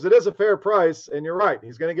well? Because it is a fair price, and you're right.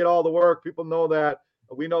 He's going to get all the work. People know that.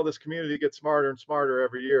 We know this community gets smarter and smarter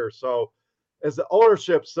every year. So is the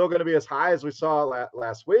ownership still going to be as high as we saw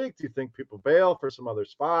last week? Do you think people bail for some other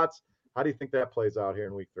spots? How do you think that plays out here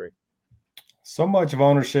in week 3? So much of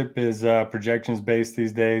ownership is projections based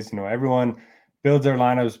these days. Everyone builds their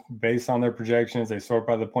lineups based on their projections. They sort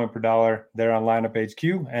by the point per dollar. They're on Lineup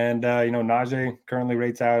HQ, and Najee currently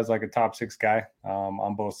rates out as like a top 6 guy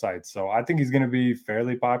on both sites. So I think he's going to be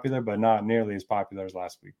fairly popular, but not nearly as popular as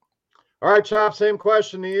last week. All right, Chop, same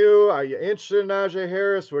question to you. Are you interested in Najee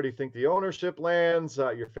Harris? Where do you think the ownership lands?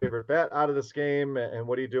 Your favorite bet out of this game? And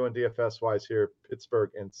what are you doing DFS-wise here,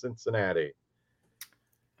 Pittsburgh and Cincinnati?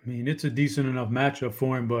 I mean, it's a decent enough matchup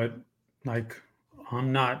for him, but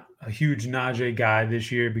I'm not a huge Najee guy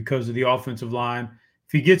this year because of the offensive line.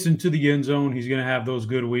 If he gets into the end zone, he's going to have those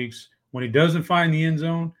good weeks. When he doesn't find the end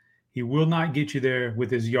zone, he will not get you there with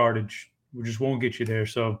his yardage. We just won't get you there.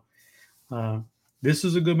 So this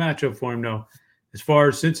is a good matchup for him, though. As far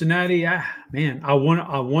as Cincinnati, I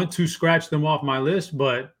want to scratch them off my list,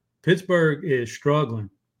 but Pittsburgh is struggling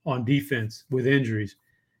on defense with injuries.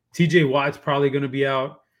 TJ Watt's probably going to be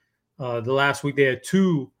out. The last week they had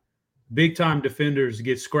 2 big-time defenders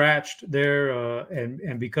get scratched there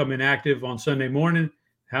and become inactive on Sunday morning.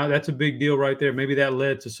 That's a big deal right there. Maybe that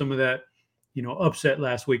led to some of that, upset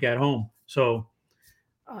last week at home. So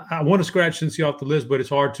I want to scratch Cincy off the list, but it's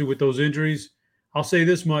hard to with those injuries. I'll say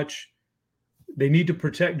this much. They need to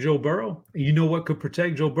protect Joe Burrow. You know what could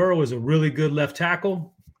protect Joe Burrow is a really good left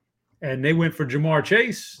tackle. And they went for Jamar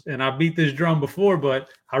Chase. And I beat this drum before, but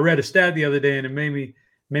I read a stat the other day and it made me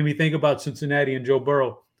think about Cincinnati and Joe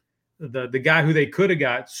Burrow. The guy who they could have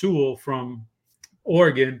got, Sewell from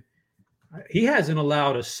Oregon, he hasn't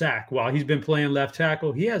allowed a sack while he's been playing left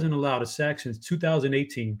tackle. He hasn't allowed a sack since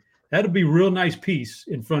 2018. That'd be a real nice piece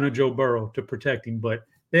in front of Joe Burrow to protect him, but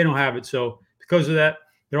they don't have it. So because of that,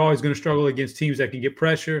 they're always going to struggle against teams that can get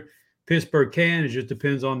pressure. Pittsburgh can. It just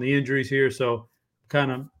depends on the injuries here. So kind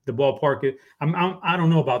of the ballpark. I don't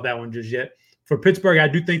know about that one just yet. For Pittsburgh, I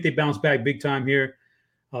do think they bounce back big time here.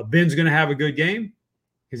 Ben's going to have a good game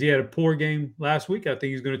because he had a poor game last week. I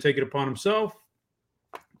think he's going to take it upon himself.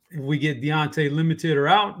 If we get Deontay limited or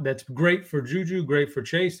out, that's great for Juju, great for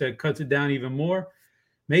Chase. That cuts it down even more.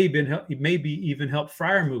 Maybe even help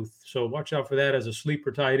Freiermuth. So watch out for that as a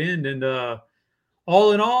sleeper tight end. And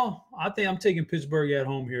all in all, I think I'm taking Pittsburgh at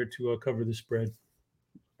home here to cover the spread.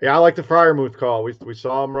 Yeah, I like the Freiermuth call. We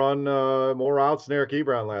saw him run more routes than Eric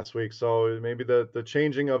Ebron last week. So maybe the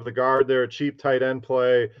changing of the guard there, a cheap tight end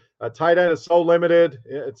play. Tight end is so limited,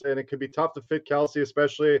 and it can be tough to fit Kelsey,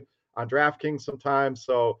 especially on DraftKings sometimes.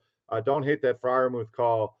 So don't hate that Freiermuth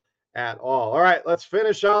call at all. All right, let's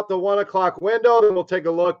finish out the 1 o'clock window. Then we'll take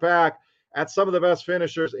a look back at some of the best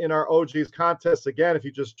finishers in our OGs contest. Again, if you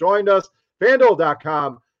just joined us,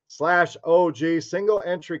 FanDuel.com/OG, single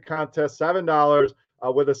entry contest, $7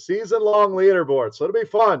 with a season-long leaderboard. So it'll be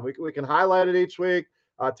fun. We can highlight it each week,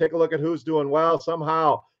 take a look at who's doing well.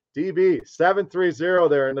 Somehow, DB 730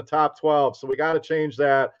 there in the top 12. So we got to change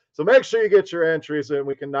that. So make sure you get your entries and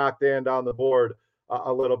we can knock Dan down the board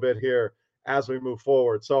a little bit here as we move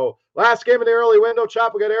forward. So last game in the early window,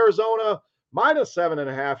 Chop, we got Arizona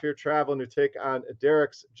 -7.5 here, traveling to take on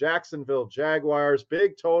Derek's Jacksonville Jaguars.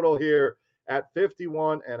 Big total here at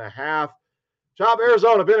 51.5. Chop,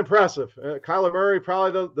 Arizona, been impressive. Kyler Murray,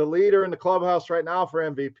 probably the leader in the clubhouse right now for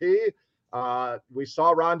MVP. We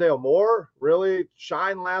saw Rondale Moore really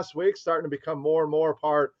shine last week, starting to become more and more a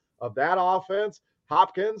part of that offense.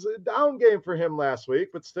 Hopkins, a down game for him last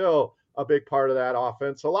week, but still a big part of that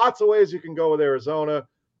offense. So lots of ways you can go with Arizona.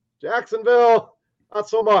 Jacksonville, not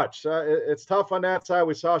so much. It's tough on that side.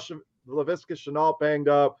 We saw Laviska Shenault banged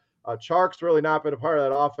up. Chark's really not been a part of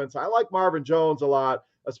that offense. I like Marvin Jones a lot,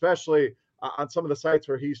 especially on some of the sites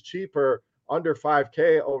where he's cheaper, under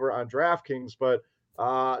 5K over on DraftKings. But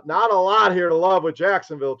not a lot here to love with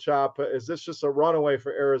Jacksonville, Chop. Is this just a runaway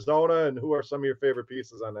for Arizona? And who are some of your favorite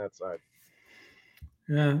pieces on that side?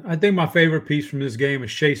 Yeah, I think my favorite piece from this game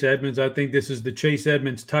is Chase Edmonds. I think this is the Chase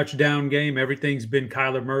Edmonds touchdown game. Everything's been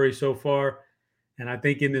Kyler Murray so far. And I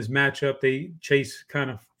think in this matchup, Chase kind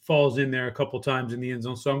of falls in there a couple times in the end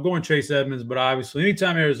zone. So I'm going Chase Edmonds, but obviously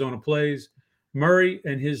anytime Arizona plays, Murray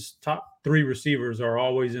and his top 3 receivers are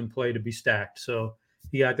always in play to be stacked. So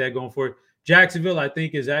he got that going for it. Jacksonville, I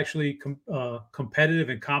think, is actually competitive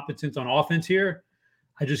and competent on offense here.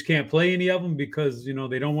 I just can't play any of them because,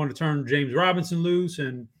 they don't want to turn James Robinson loose.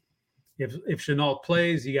 And if Shenault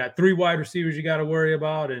plays, you got 3 wide receivers you got to worry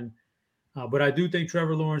about. And but I do think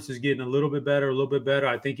Trevor Lawrence is getting a little bit better.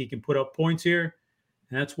 I think he can put up points here.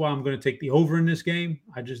 And that's why I'm going to take the over in this game.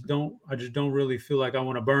 I just don't really feel like I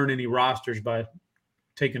want to burn any rosters by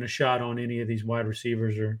taking a shot on any of these wide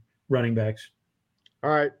receivers or running backs. All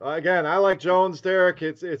right. Again, I like Jones, Derek.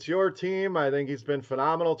 It's your team. I think he's been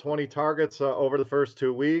phenomenal. 20 targets over the first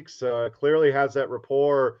 2 weeks. Clearly has that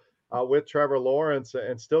rapport with Trevor Lawrence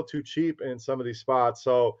and still too cheap in some of these spots.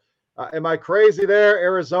 So am I crazy there?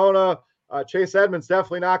 Arizona, Chase Edmonds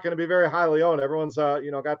definitely not going to be very highly owned. Everyone's, got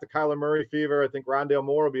the Kyler Murray fever. I think Rondale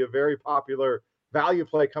Moore will be a very popular value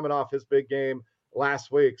play coming off his big game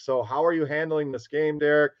last week. So how are you handling this game,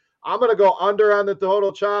 Derek? I'm going to go under on the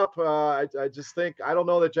total, Chop. I just think I don't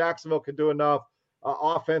know that Jacksonville can do enough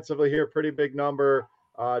offensively here. Pretty big number.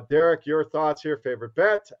 Derek, your thoughts here, favorite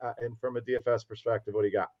bet, and from a DFS perspective, what do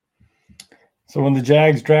you got? So when the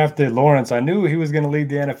Jags drafted Lawrence, I knew he was going to lead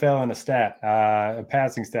the NFL in a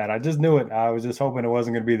passing stat. I just knew it. I was just hoping it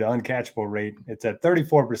wasn't going to be the uncatchable rate. It's at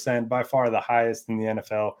 34%, by far the highest in the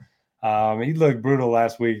NFL. He looked brutal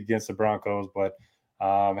last week against the Broncos, but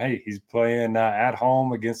hey, he's playing at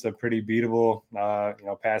home against a pretty beatable,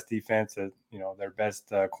 pass defense. Their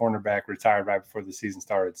best cornerback retired right before the season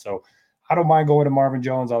started. So I don't mind going to Marvin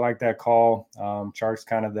Jones. I like that call. Chark's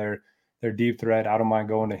kind of their deep threat. I don't mind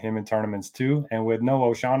going to him in tournaments too. And with no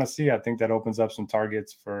O'Shaughnessy, I think that opens up some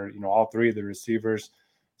targets for, all three of the receivers.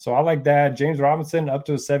 So I like that. James Robinson up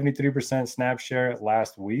to a 73% snap share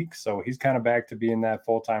last week. So he's kind of back to being that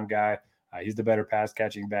full-time guy. He's the better pass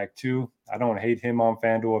catching back too. I don't hate him on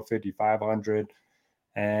FanDuel at 5,500.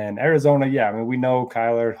 And Arizona, we know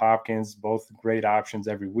Kyler, Hopkins, both great options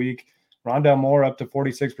every week. Rondale Moore up to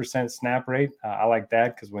 46% snap rate. I like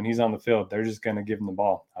that because when he's on the field, they're just going to give him the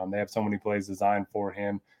ball. They have so many plays designed for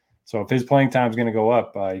him. So if his playing time is going to go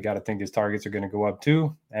up, you got to think his targets are going to go up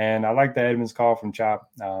too. And I like the Edmonds call from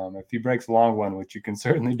Chop. If he breaks a long one, which you can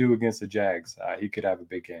certainly do against the Jags, he could have a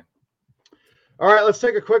big game. All right, let's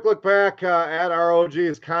take a quick look back at our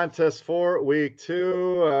OG's contest for week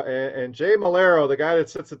 2. And Jay Malero, the guy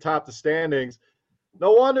that sits atop the standings,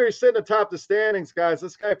 no wonder he's sitting atop the standings, guys.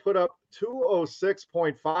 This guy put up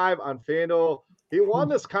 206.5 on FanDuel. He won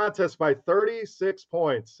this contest by 36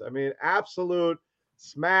 points. I mean, absolute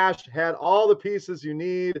smash. Had all the pieces you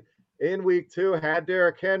need in week 2. Had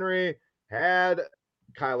Derrick Henry, had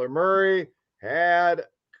Kyler Murray, had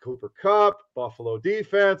Cooper Kupp, Buffalo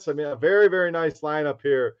defense. I mean, a very, very nice lineup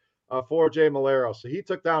here for Jay Malero. So he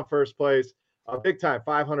took down first place. A big time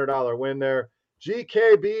 $500 win there.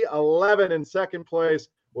 GKB 11 in second place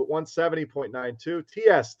with 170.92.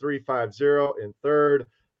 TS 350 in third.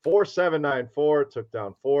 4794 took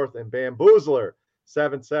down fourth. And Bamboozler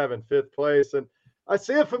 77 fifth place. And I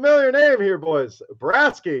see a familiar name here, boys.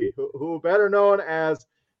 Brasky, who better known as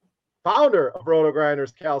founder of Roto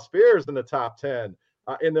Grinders, Cal Spears, in the top 10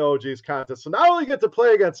 in the OG's contest. So not only get to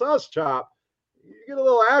play against us, Chop, you get a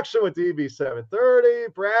little action with DB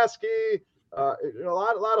 730, Brasky. A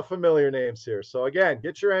lot of familiar names here. So again,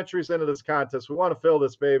 get your entries into this contest. We want to fill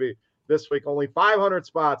this baby this week. Only 500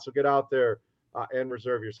 spots, so get out there and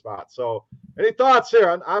reserve your spot. So any thoughts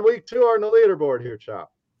here on week 2 or on the leaderboard here,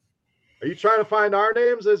 Chop? Are you trying to find our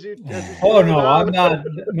names as you Oh no, I'm not.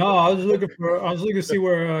 No, I was looking to see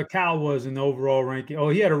where Cal was in the overall ranking. Oh,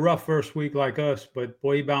 he had a rough first week like us, but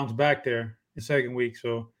boy, he bounced back there the second week.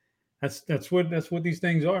 So that's what these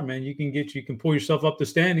things are, man. You can pull yourself up the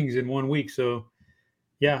standings in 1 week. So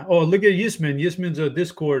yeah. Oh, look at Yisman. Yisman's a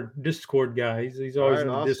Discord guy. He's always in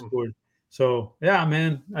the Discord. So yeah,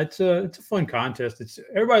 man, it's a fun contest.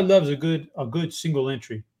 Everybody loves a good single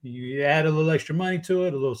entry. You add a little extra money to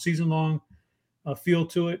it, a little season long feel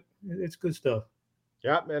to it. It's good stuff.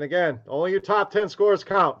 Yep, and again, only your top 10 scores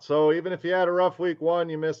count. So even if you had a rough week 1,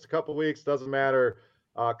 you missed a couple weeks, doesn't matter.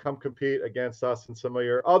 Come compete against us and some of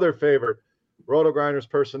your other favorite Roto Grinders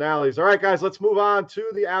personalities. All right, guys, let's move on to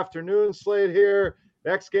the afternoon slate here.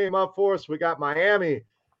 Next game up for us, we got Miami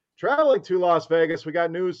traveling to Las Vegas. We got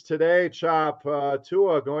news today, Chop.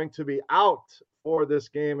 Tua going to be out for this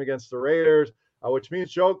game against the Raiders, which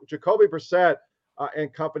means Jacoby Brissett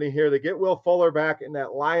and company here. They get Will Fuller back in that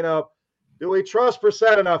lineup. Do we trust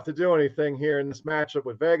Brissett enough to do anything here in this matchup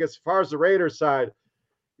with Vegas? As far as the Raiders side,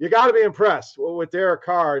 you got to be impressed with Derek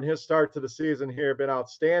Carr and his start to the season here. Been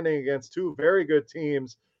outstanding against 2 very good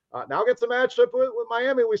teams. Now gets a matchup with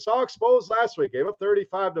Miami. We saw exposed last week. Gave up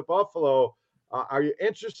 35 to Buffalo. Are you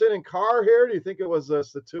interested in Carr here? Do you think it was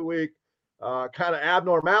just a 2-week kind of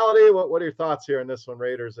abnormality? What are your thoughts here in this one,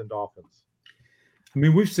 Raiders and Dolphins? I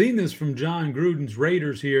mean, we've seen this from John Gruden's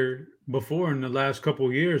Raiders here before in the last couple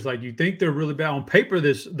of years. Like, you think they're really bad. On paper,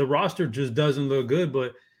 the roster just doesn't look good,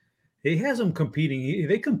 but he has them competing.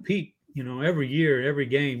 They compete, every year, every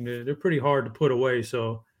game. They're pretty hard to put away.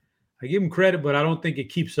 So I give him credit, but I don't think it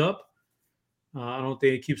keeps up. I don't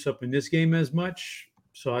think it keeps up in this game as much.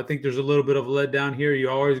 So I think there's a little bit of a letdown here.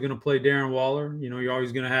 You're always going to play Darren Waller. You're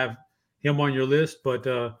always going to have him on your list. But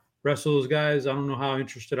rest of those guys, I don't know how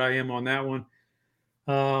interested I am on that one.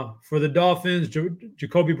 For the Dolphins,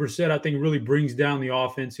 Jacoby Brissett, I think, really brings down the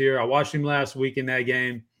offense here. I watched him last week in that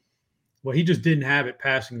game. Well, he just didn't have it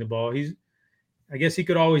passing the ball. I guess he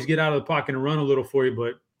could always get out of the pocket and run a little for you,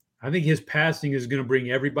 but I think his passing is going to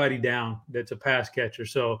bring everybody down that's a pass catcher.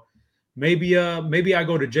 So maybe I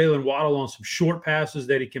go to Jalen Waddle on some short passes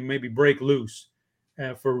that he can maybe break loose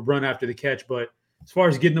for run after the catch. But as far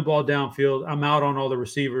as getting the ball downfield, I'm out on all the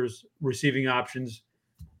receiving options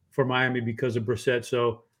for Miami because of Brissett.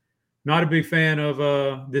 So not a big fan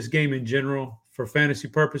of this game in general for fantasy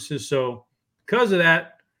purposes. So because of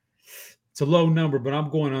that, it's a low number, but I'm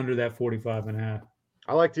going under that 45.5.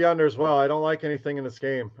 I like the under as well. I don't like anything in this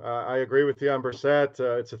game. I agree with you on Brissett.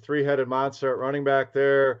 It's a three-headed monster at running back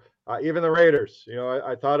there. Even the Raiders,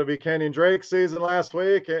 I thought it'd be Kenyon Drake's season last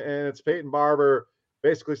week, and it's Peyton Barber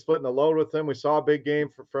basically splitting the load with him. We saw a big game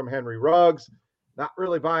from Henry Ruggs. Not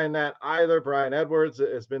really buying that either. Brian Edwards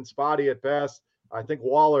has been spotty at best. I think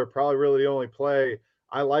Waller probably really the only play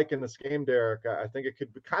I like in this game, Derek. I think it could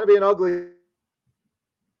kind of be an ugly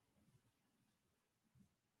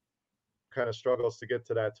kind of struggles to get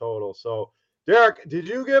to that total. So, Derek, did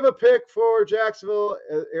you give a pick for Jacksonville,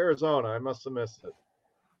 Arizona? I must have missed it.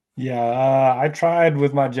 Yeah, I tried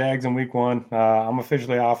with my Jags in week 1. I'm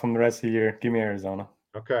officially off from the rest of the year. Give me Arizona.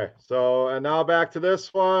 Okay. So, and now back to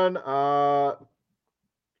this one. Let's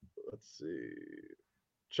see.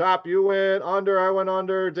 Chop, you went under. I went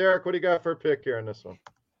under. Derek, what do you got for a pick here in this one?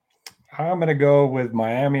 I'm going to go with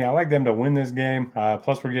Miami. I like them to win this game.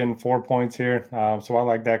 Plus, we're getting 4 points here. So I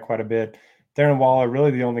like that quite a bit. Darren Waller,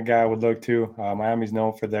 really the only guy I would look to. Miami's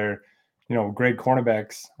known for their, great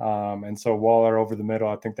cornerbacks. And so Waller over the middle,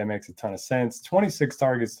 I think that makes a ton of sense. 26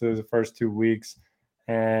 targets through the first 2 weeks.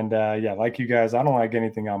 And, like you guys, I don't like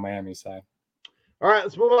anything on Miami's side. All right,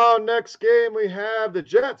 let's move on. Next game, we have the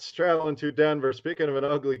Jets traveling to Denver. Speaking of an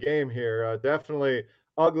ugly game here, definitely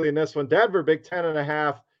ugly in this one. Denver, big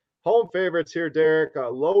 10.5. Home favorites here, Derek.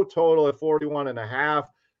 Low total at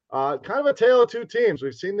 41.5. Kind of a tale of two teams.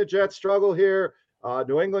 We've seen the Jets struggle here.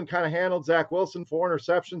 New England kind of handled Zach Wilson, 4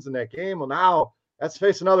 interceptions in that game. Well, now let's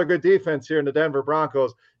face another good defense here in the Denver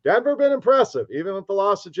Broncos. Denver been impressive, even with the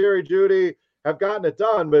loss of Jerry Jeudy, have gotten it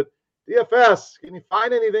done. But DFS, can you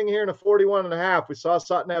find anything here in a 41.5? We saw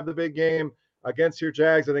Sutton have the big game against your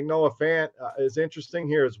Jags. I think Noah Fant is interesting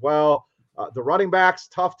here as well. The running backs,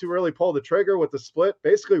 tough to really pull the trigger with the split,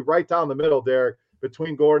 basically right down the middle, Derek,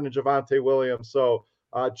 between Gordon and Javonte Williams. So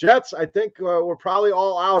Jets, I think we're probably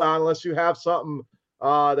all out on unless you have something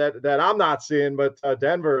that I'm not seeing. But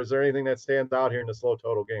Denver, is there anything that stands out here in this low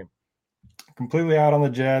total game? Completely out on the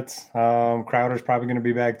Jets. Crowder's probably going to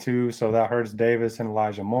be back too, so that hurts Davis and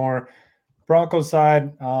Elijah Moore. Broncos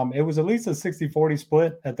side, it was at least a 60-40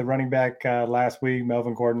 split at the running back last week.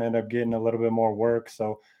 Melvin Gordon ended up getting a little bit more work,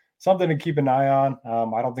 so something to keep an eye on.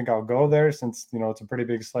 I don't think I'll go there since, it's a pretty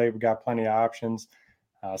big slate. We got plenty of options.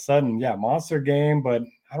 Sutton, monster game, but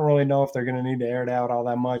I don't really know if they're going to need to air it out all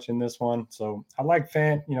that much in this one. So I like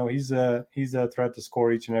Fant. He's a threat to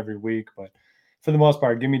score each and every week, but for the most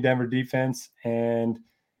part, give me Denver defense and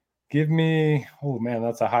give me,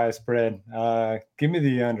 that's a high spread. Give me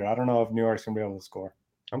the under. I don't know if New York's going to be able to score.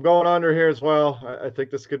 I'm going under here as well. I think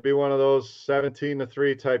this could be one of those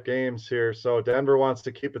 17-3 type games here. So Denver wants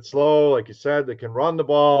to keep it slow. Like you said, they can run the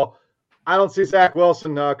ball. I don't see Zach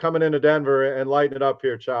Wilson coming into Denver and lighting it up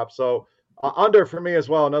here, Chop. So under for me as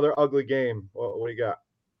well, another ugly game. What do you got?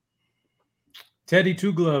 Teddy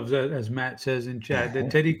Two Gloves, as Matt says in chat.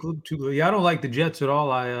 Teddy Two Gloves. Yeah, I don't like the Jets at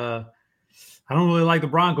all. I don't really like the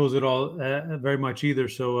Broncos at all very much either.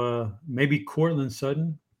 So maybe Courtland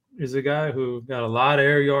Sutton is a guy who got a lot of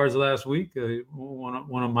air yards last week.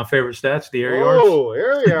 One of my favorite stats, the air yards. Oh,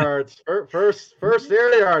 air yards. first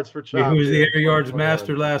air yards for Chop. He was the air yards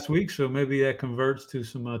master last week, so maybe that converts to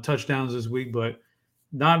some touchdowns this week. But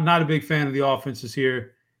not a big fan of the offenses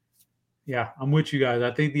here. Yeah, I'm with you guys.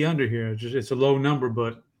 I think the under here, it's a low number,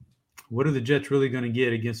 but what are the Jets really going to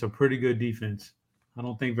get against a pretty good defense? I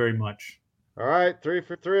don't think very much. All right, 3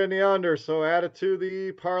 for 3 in the under. So add it to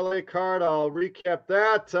the parlay card. I'll recap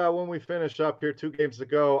that when we finish up here 2 games to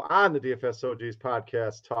go on the DFS OGs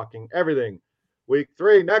podcast, talking everything week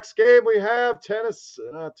 3. Next game we have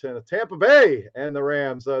Tampa Bay and the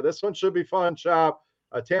Rams. This one should be fun, Chop.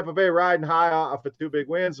 Tampa Bay riding high off of 2 big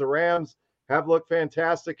wins. The Rams have looked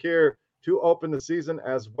fantastic here to open the season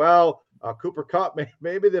as well. Cooper Kupp,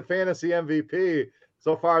 maybe the fantasy MVP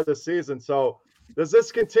so far this season. So does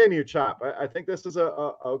this continue, Chop? I think this is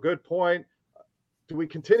a good point. Do we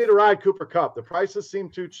continue to ride Cooper Kupp? The prices seem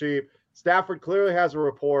too cheap. Stafford clearly has a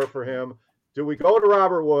rapport for him. Do we go to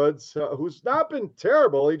Robert Woods, who's not been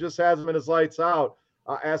terrible? He just hasn't been his lights out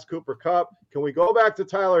as Cooper Kupp. Can we go back to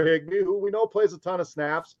Tyler Higbee, who we know plays a ton of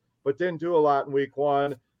snaps, but didn't do a lot in week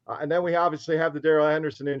one? And then we obviously have the Darrell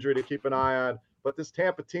Henderson injury to keep an eye on. But this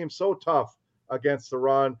Tampa team's so tough against the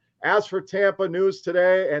run. As for Tampa news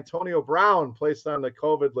today, Antonio Brown placed on the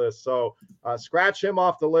COVID list. So scratch him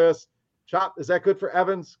off the list. Chop, is that good for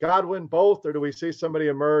Evans, Godwin, both? Or do we see somebody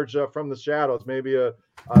emerge from the shadows? Maybe a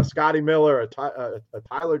Scotty Miller, a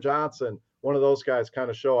Tyler Johnson, one of those guys kind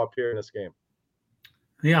of show up here in this game?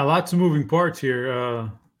 Yeah, lots of moving parts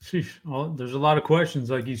here. There's a lot of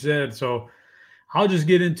questions, like you said. So I'll just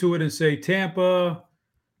get into it and say Tampa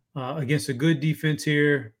against a good defense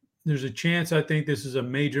here. There's a chance I think this is a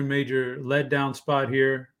major letdown spot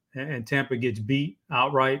here, and Tampa gets beat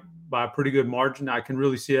outright by a pretty good margin. I can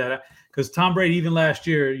really see that because Tom Brady, even last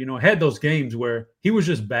year, had those games where he was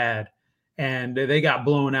just bad, and they got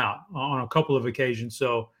blown out on a couple of occasions.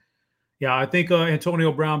 So, yeah, I think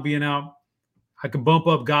Antonio Brown being out, I could bump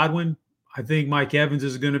up Godwin. I think Mike Evans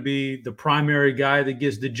is going to be the primary guy that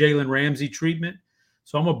gets the Jalen Ramsey treatment.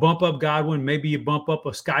 So I'm going to bump up Godwin. Maybe you bump up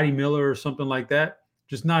a Scotty Miller or something like that.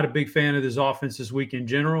 Just not a big fan of this offense this week in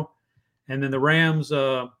general. And then the Rams,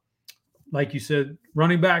 like you said,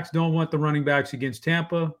 running backs, don't want the running backs against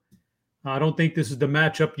Tampa. I don't think this is the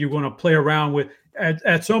matchup you're going to play around with.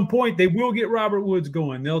 At some point, they will get Robert Woods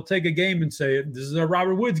going. They'll take a game and say, this is a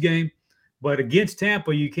Robert Woods game. But against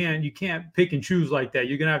Tampa, you can't pick and choose like that.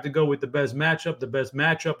 You're going to have to go with the best matchup. The best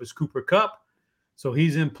matchup is Cooper Kupp. So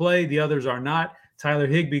he's in play. The others are not. Tyler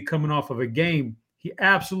Higbee coming off of a game. He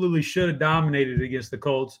absolutely should have dominated against the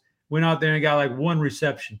Colts. Went out there and got like one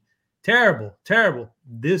reception. Terrible.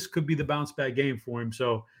 This could be the bounce back game for him.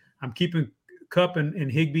 So I'm keeping Kupp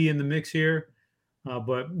and Higbee in the mix here,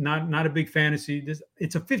 but not a big fantasy.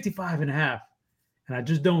 It's a 55.5. And I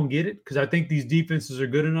just don't get it because I think these defenses are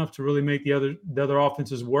good enough to really make the other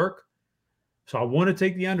offenses work. So I want to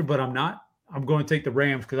take the under, but I'm not. I'm going to take the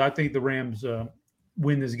Rams because I think the Rams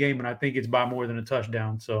win this game, and I think it's by more than a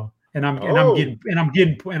touchdown. So I'm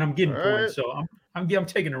getting points. So I'm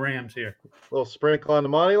taking the Rams here. A little sprinkle on the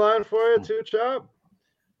money line for you too, Chop.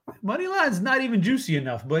 Money line's not even juicy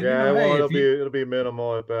enough, but yeah, it'll be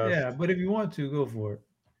minimal at best. Yeah, but if you want to, go for it.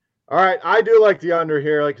 All right, I do like the under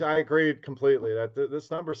here. Like I agree completely that this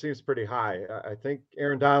number seems pretty high. I think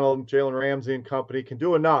Aaron Donald, Jalen Ramsey, and company can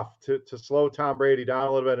do enough to slow Tom Brady down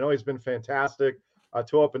a little bit. I know he's been fantastic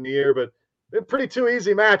to open the year, but they're pretty two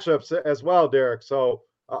easy matchups as well, Derek. So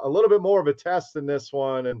a little bit more of a test in this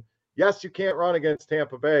one. And yes, you can't run against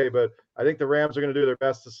Tampa Bay, but I think the Rams are going to do their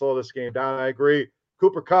best to slow this game down. I agree.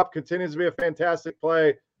 Cooper Kupp continues to be a fantastic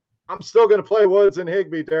play. I'm still going to play Woods and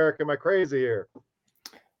Higbee, Derek. Am I crazy here?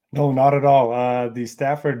 No, not at all. The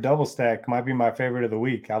Stafford double stack might be my favorite of the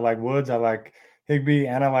week. I like Woods, I like Higbee,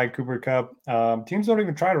 and I like Cooper Kupp. Teams don't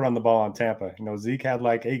even try to run the ball on Tampa. Zeke had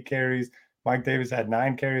like 8 carries. Mike Davis had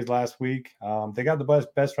 9 carries last week. They got the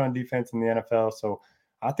best run defense in the NFL, so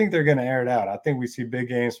I think they're going to air it out. I think we see big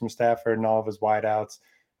games from Stafford and all of his wideouts.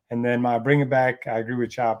 And then my bring it back, I agree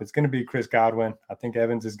with Chop. It's going to be Chris Godwin. I think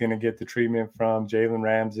Evans is going to get the treatment from Jalen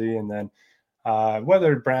Ramsey. And then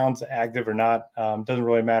whether Brown's active or not doesn't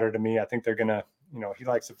really matter to me. I think they're going to, he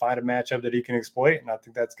likes to find a matchup that he can exploit. And I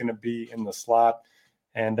think that's going to be in the slot.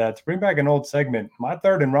 And to bring back an old segment, my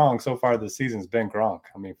third and wrong so far this season has been Gronk.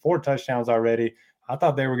 4 touchdowns already. I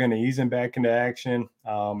thought they were going to ease him back into action.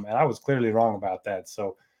 And I was clearly wrong about that.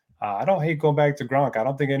 So I don't hate going back to Gronk. I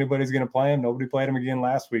don't think anybody's going to play him. Nobody played him again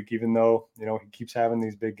last week, even though, he keeps having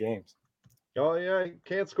these big games. Oh, yeah, he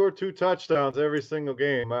can't score 2 touchdowns every single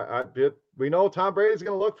game. We know Tom Brady's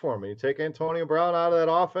going to look for him. You take Antonio Brown out of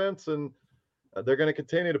that offense, and they're going to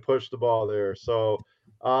continue to push the ball there. So,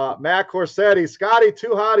 Matt Corsetti, Scotty Too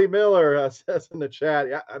Hottie Miller says in the chat.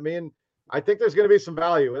 Yeah, I think there's going to be some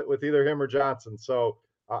value with either him or Johnson. So,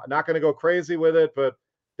 not going to go crazy with it, but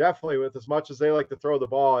definitely with as much as they like to throw the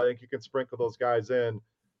ball, I think you can sprinkle those guys in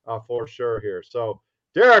for sure here. So,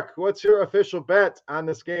 Derek, what's your official bet on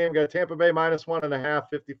this game? Got Tampa Bay -1.5,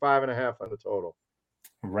 55.5 on the total.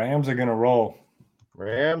 Rams are going to roll.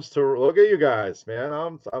 Rams to look at you guys, man.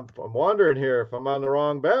 I'm wondering here if I'm on the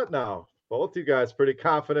wrong bet now. Both you guys pretty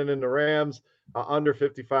confident in the Rams under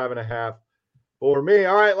 55.5 for me.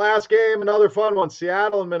 All right, last game, another fun one.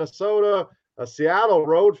 Seattle and Minnesota. Seattle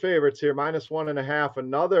road favorites here, -1.5,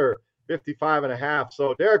 another 55.5.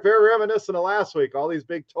 So, Derek, very reminiscent of last week. All these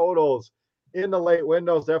big totals in the late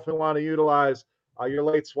windows. Definitely want to utilize your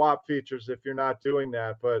late swap features if you're not doing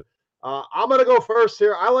that. But I'm going to go first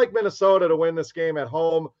here. I like Minnesota to win this game at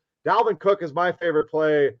home. Dalvin Cook is my favorite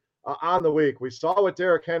play on the week. We saw what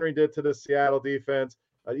Derrick Henry did to the Seattle defense.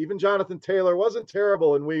 Even Jonathan Taylor wasn't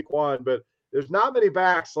terrible in week 1, but there's not many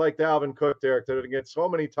backs like Dalvin Cook, Derek, that are going to get so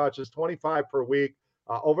many touches, 25 per week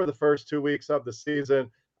over the first 2 weeks of the season.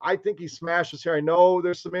 I think he smashes here. I know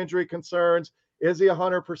there's some injury concerns. Is he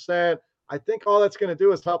 100%? I think all that's going to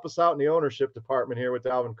do is help us out in the ownership department here with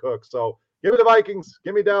Dalvin Cook. So give me the Vikings.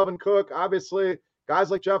 Give me Dalvin Cook. Obviously, guys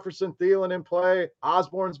like Jefferson, Thielen in play.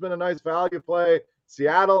 Osborne's been a nice value play.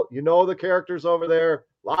 Seattle, you know the characters over there.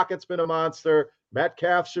 Lockett's been a monster.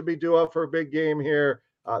 Metcalf should be due up for a big game here.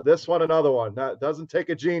 This one, another one. That doesn't take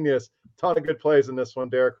a genius. Ton of good plays in this one,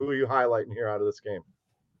 Derek. Who are you highlighting here out of this game?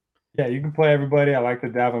 Yeah, you can play everybody. I like the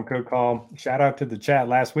Dalvin Cook call. Shout out to the chat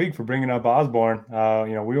last week for bringing up Osborne.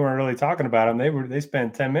 We weren't really talking about him. They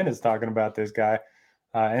spent 10 minutes talking about this guy.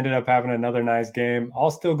 Ended up having another nice game. I'll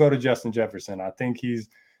still go to Justin Jefferson. I think he's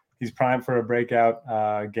primed for a breakout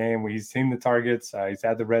game. He's seen the targets. He's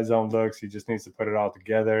had the red zone looks. He just needs to put it all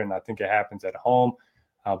together, and I think it happens at home.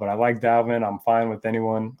 But I like Dalvin. I'm fine with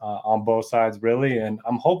anyone on both sides, really. And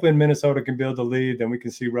I'm hoping Minnesota can build the lead. Then we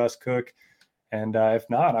can see Russ cook. And if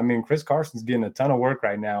not, I mean, Chris Carson's getting a ton of work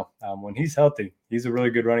right now. When he's healthy, he's a really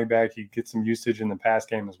good running back. He gets some usage in the pass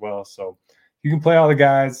game as well. So you can play all the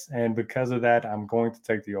guys. And because of that, I'm going to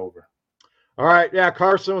take the over. All right. Yeah,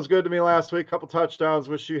 Carson was good to me last week. Couple touchdowns.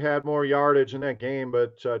 Wish you had more yardage in that game.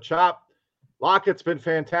 But Chop, Lockett's been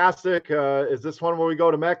fantastic. Is this one where we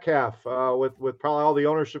go to Metcalf with probably all the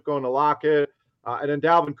ownership going to Lockett? And then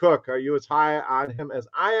Dalvin Cook, are you as high on him as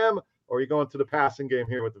I am? Or are you going to the passing game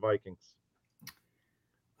here with the Vikings?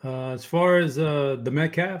 As far as the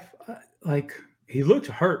Metcalf, he looked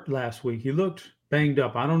hurt last week. He looked banged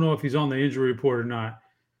up. I don't know if he's on the injury report or not,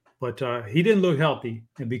 but he didn't look healthy.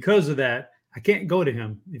 And because of that, I can't go to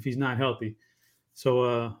him if he's not healthy.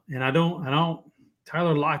 So, and I don't,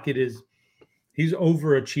 Tyler Lockett he's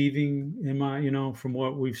overachieving in my, from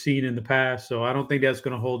what we've seen in the past. So I don't think that's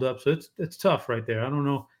going to hold up. So it's tough right there. I don't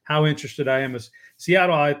know how interested I am.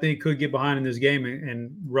 Seattle, I think, could get behind in this game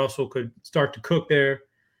and Russell could start to cook there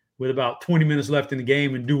with about 20 minutes left in the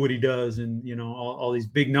game and do what he does. And, all these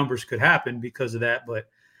big numbers could happen because of that, but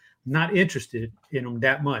I'm not interested in him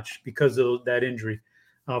that much because of that injury.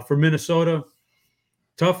 For Minnesota,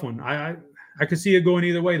 tough one. I could see it going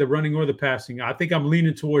either way, the running or the passing. I think I'm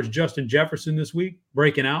leaning towards Justin Jefferson this week,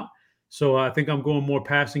 breaking out. So I think I'm going more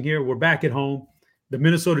passing here. We're back at home. The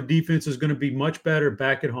Minnesota defense is going to be much better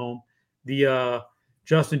back at home. The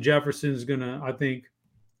Justin Jefferson is going to, I think,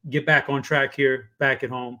 get back on track here, back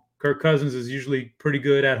at home. Kirk Cousins is usually pretty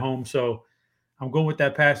good at home. So I'm going with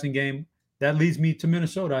that passing game. That leads me to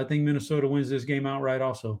Minnesota. I think Minnesota wins this game outright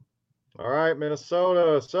also. All right,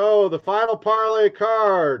 Minnesota. So the final parlay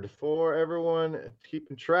card for everyone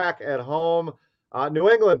keeping track at home.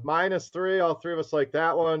 New England, -3. All three of us like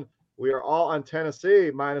that one. We are all on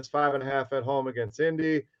Tennessee, -5.5 at home against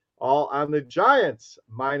Indy. All on the Giants,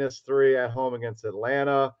 -3 at home against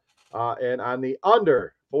Atlanta. And on the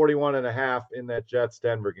under, 41.5 in that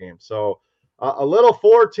Jets-Denver game. So a little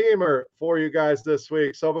four-teamer for you guys this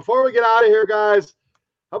week. So before we get out of here, guys,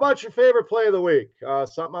 how about your favorite play of the week?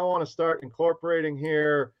 Something I want to start incorporating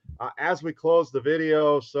here as we close the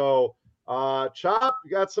video. So, Chop,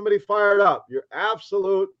 you got somebody fired up. Your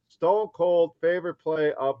absolute stone-cold favorite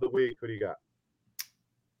play of the week. Who do you got?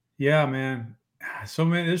 Yeah, man.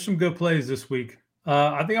 There's some good plays this week.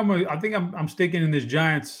 I think I'm sticking in this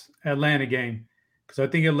Giants-Atlanta game because I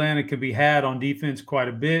think Atlanta can be had on defense quite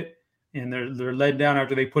a bit, and they're led down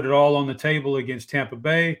after they put it all on the table against Tampa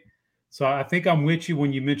Bay. So I think I'm with you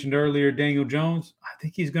when you mentioned earlier Daniel Jones. I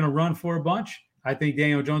think he's going to run for a bunch. I think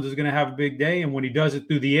Daniel Jones is going to have a big day, and when he does it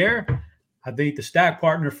through the air, I think the stack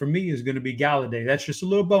partner for me is going to be Galladay. That's just a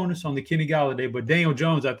little bonus on the Kenny Galladay, but Daniel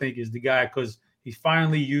Jones, I think, is the guy because he's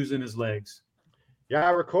finally using his legs. Yeah,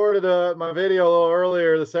 I recorded my video a little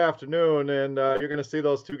earlier this afternoon, and you're going to see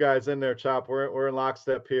those two guys in there, Chop. We're in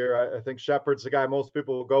lockstep here. I think Shepard's the guy most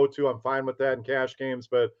people will go to. I'm fine with that in cash games,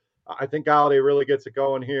 but I think Galladay really gets it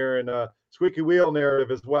going here. And squeaky wheel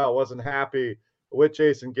narrative as well. Wasn't happy with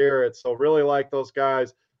Jason Garrett. So really like those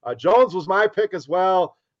guys. Jones was my pick as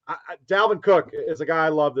well. Dalvin Cook is a guy I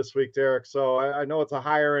love this week, Derek. So I know it's a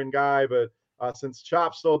higher end guy, but since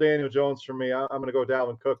Chop stole Daniel Jones from me, I'm going to go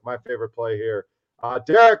Dalvin Cook, my favorite play here.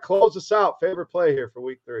 Derek, close us out. Favorite play here for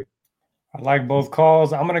week 3. I like both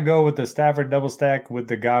calls. I'm going to go with the Stafford double stack with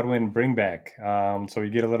the Godwin bring back. So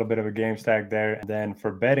you get a little bit of a game stack there. And then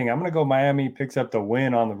for betting, I'm going to go Miami picks up the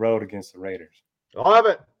win on the road against the Raiders. Love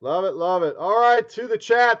it. Love it. Love it. All right. To the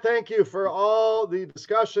chat, thank you for all the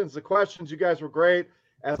discussions, the questions. You guys were great.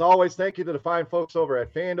 As always, thank you to the fine folks over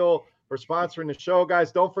at FanDuel for sponsoring the show.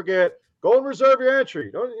 Guys, don't forget, go and reserve your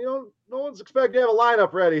entry. No one's expecting to have a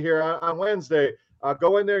lineup ready here on Wednesday.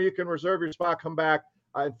 Go in there. You can reserve your spot. Come back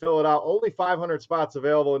and fill it out. Only 500 spots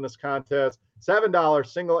available in this contest. $7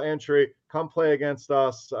 single entry. Come play against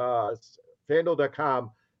us.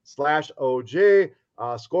 FanDuel.com/OG.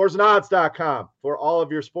 Scoresandodds.com for all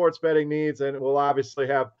of your sports betting needs. And we'll obviously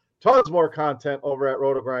have tons more content over at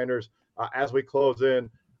Roto Grinders as we close in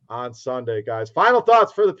on Sunday, guys. Final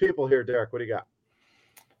thoughts for the people here, Derek. What do you got?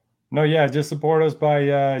 No, yeah, just support us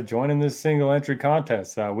by joining this single entry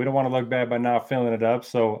contest. We don't want to look bad by not filling it up.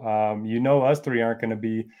 So, us three aren't going to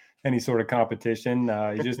be any sort of competition.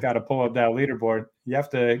 You just got to pull up that leaderboard. You have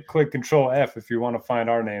to click Control F if you want to find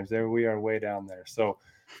our names. There we are, way down there. So,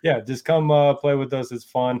 yeah, just come play with us. It's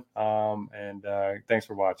fun. And thanks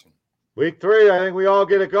for watching. Week 3, I think we all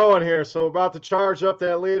get it going here. So about to charge up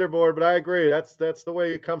that leaderboard, but I agree. That's the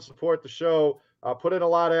way you come support the show. Put in a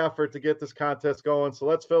lot of effort to get this contest going. So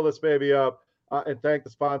let's fill this baby up and thank the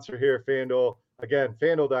sponsor here, FanDuel. Again,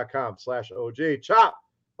 FanDuel.com/OG. Chop,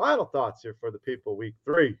 final thoughts here for the people, week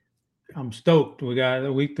 3. I'm stoked. We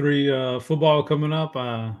got week 3 football coming up.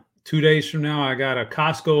 2 days from now, I got a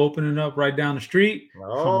Costco opening up right down the street.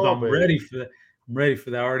 I'm ready for that. I'm ready for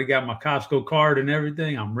that. I already got my Costco card and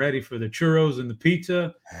everything. I'm ready for the churros and the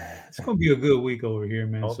pizza. It's going to be a good week over here,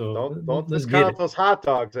 man. Don't discount those hot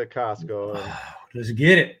dogs at Costco. Let's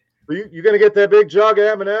get it. You going to get that big jug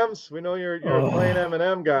of M&Ms? We know you're a plain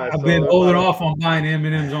M&M guy. I've been holding off on buying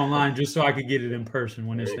M&Ms online just so I could get it in person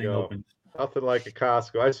when this thing opens. Nothing like a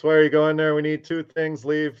Costco. I swear you go in there, we need 2 things,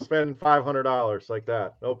 leave, spend $500 like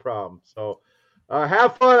that. No problem. So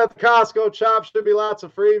have fun at the Costco. Chop, should be lots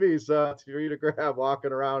of freebies for you to grab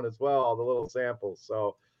walking around as well, all the little samples.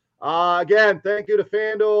 So again, thank you to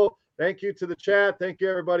FanDuel. Thank you to the chat. Thank you,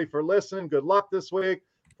 everybody, for listening. Good luck this week.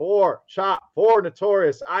 For Chop, for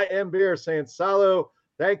Notorious, I am Beer saying salut.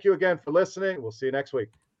 Thank you again for listening. We'll see you next week.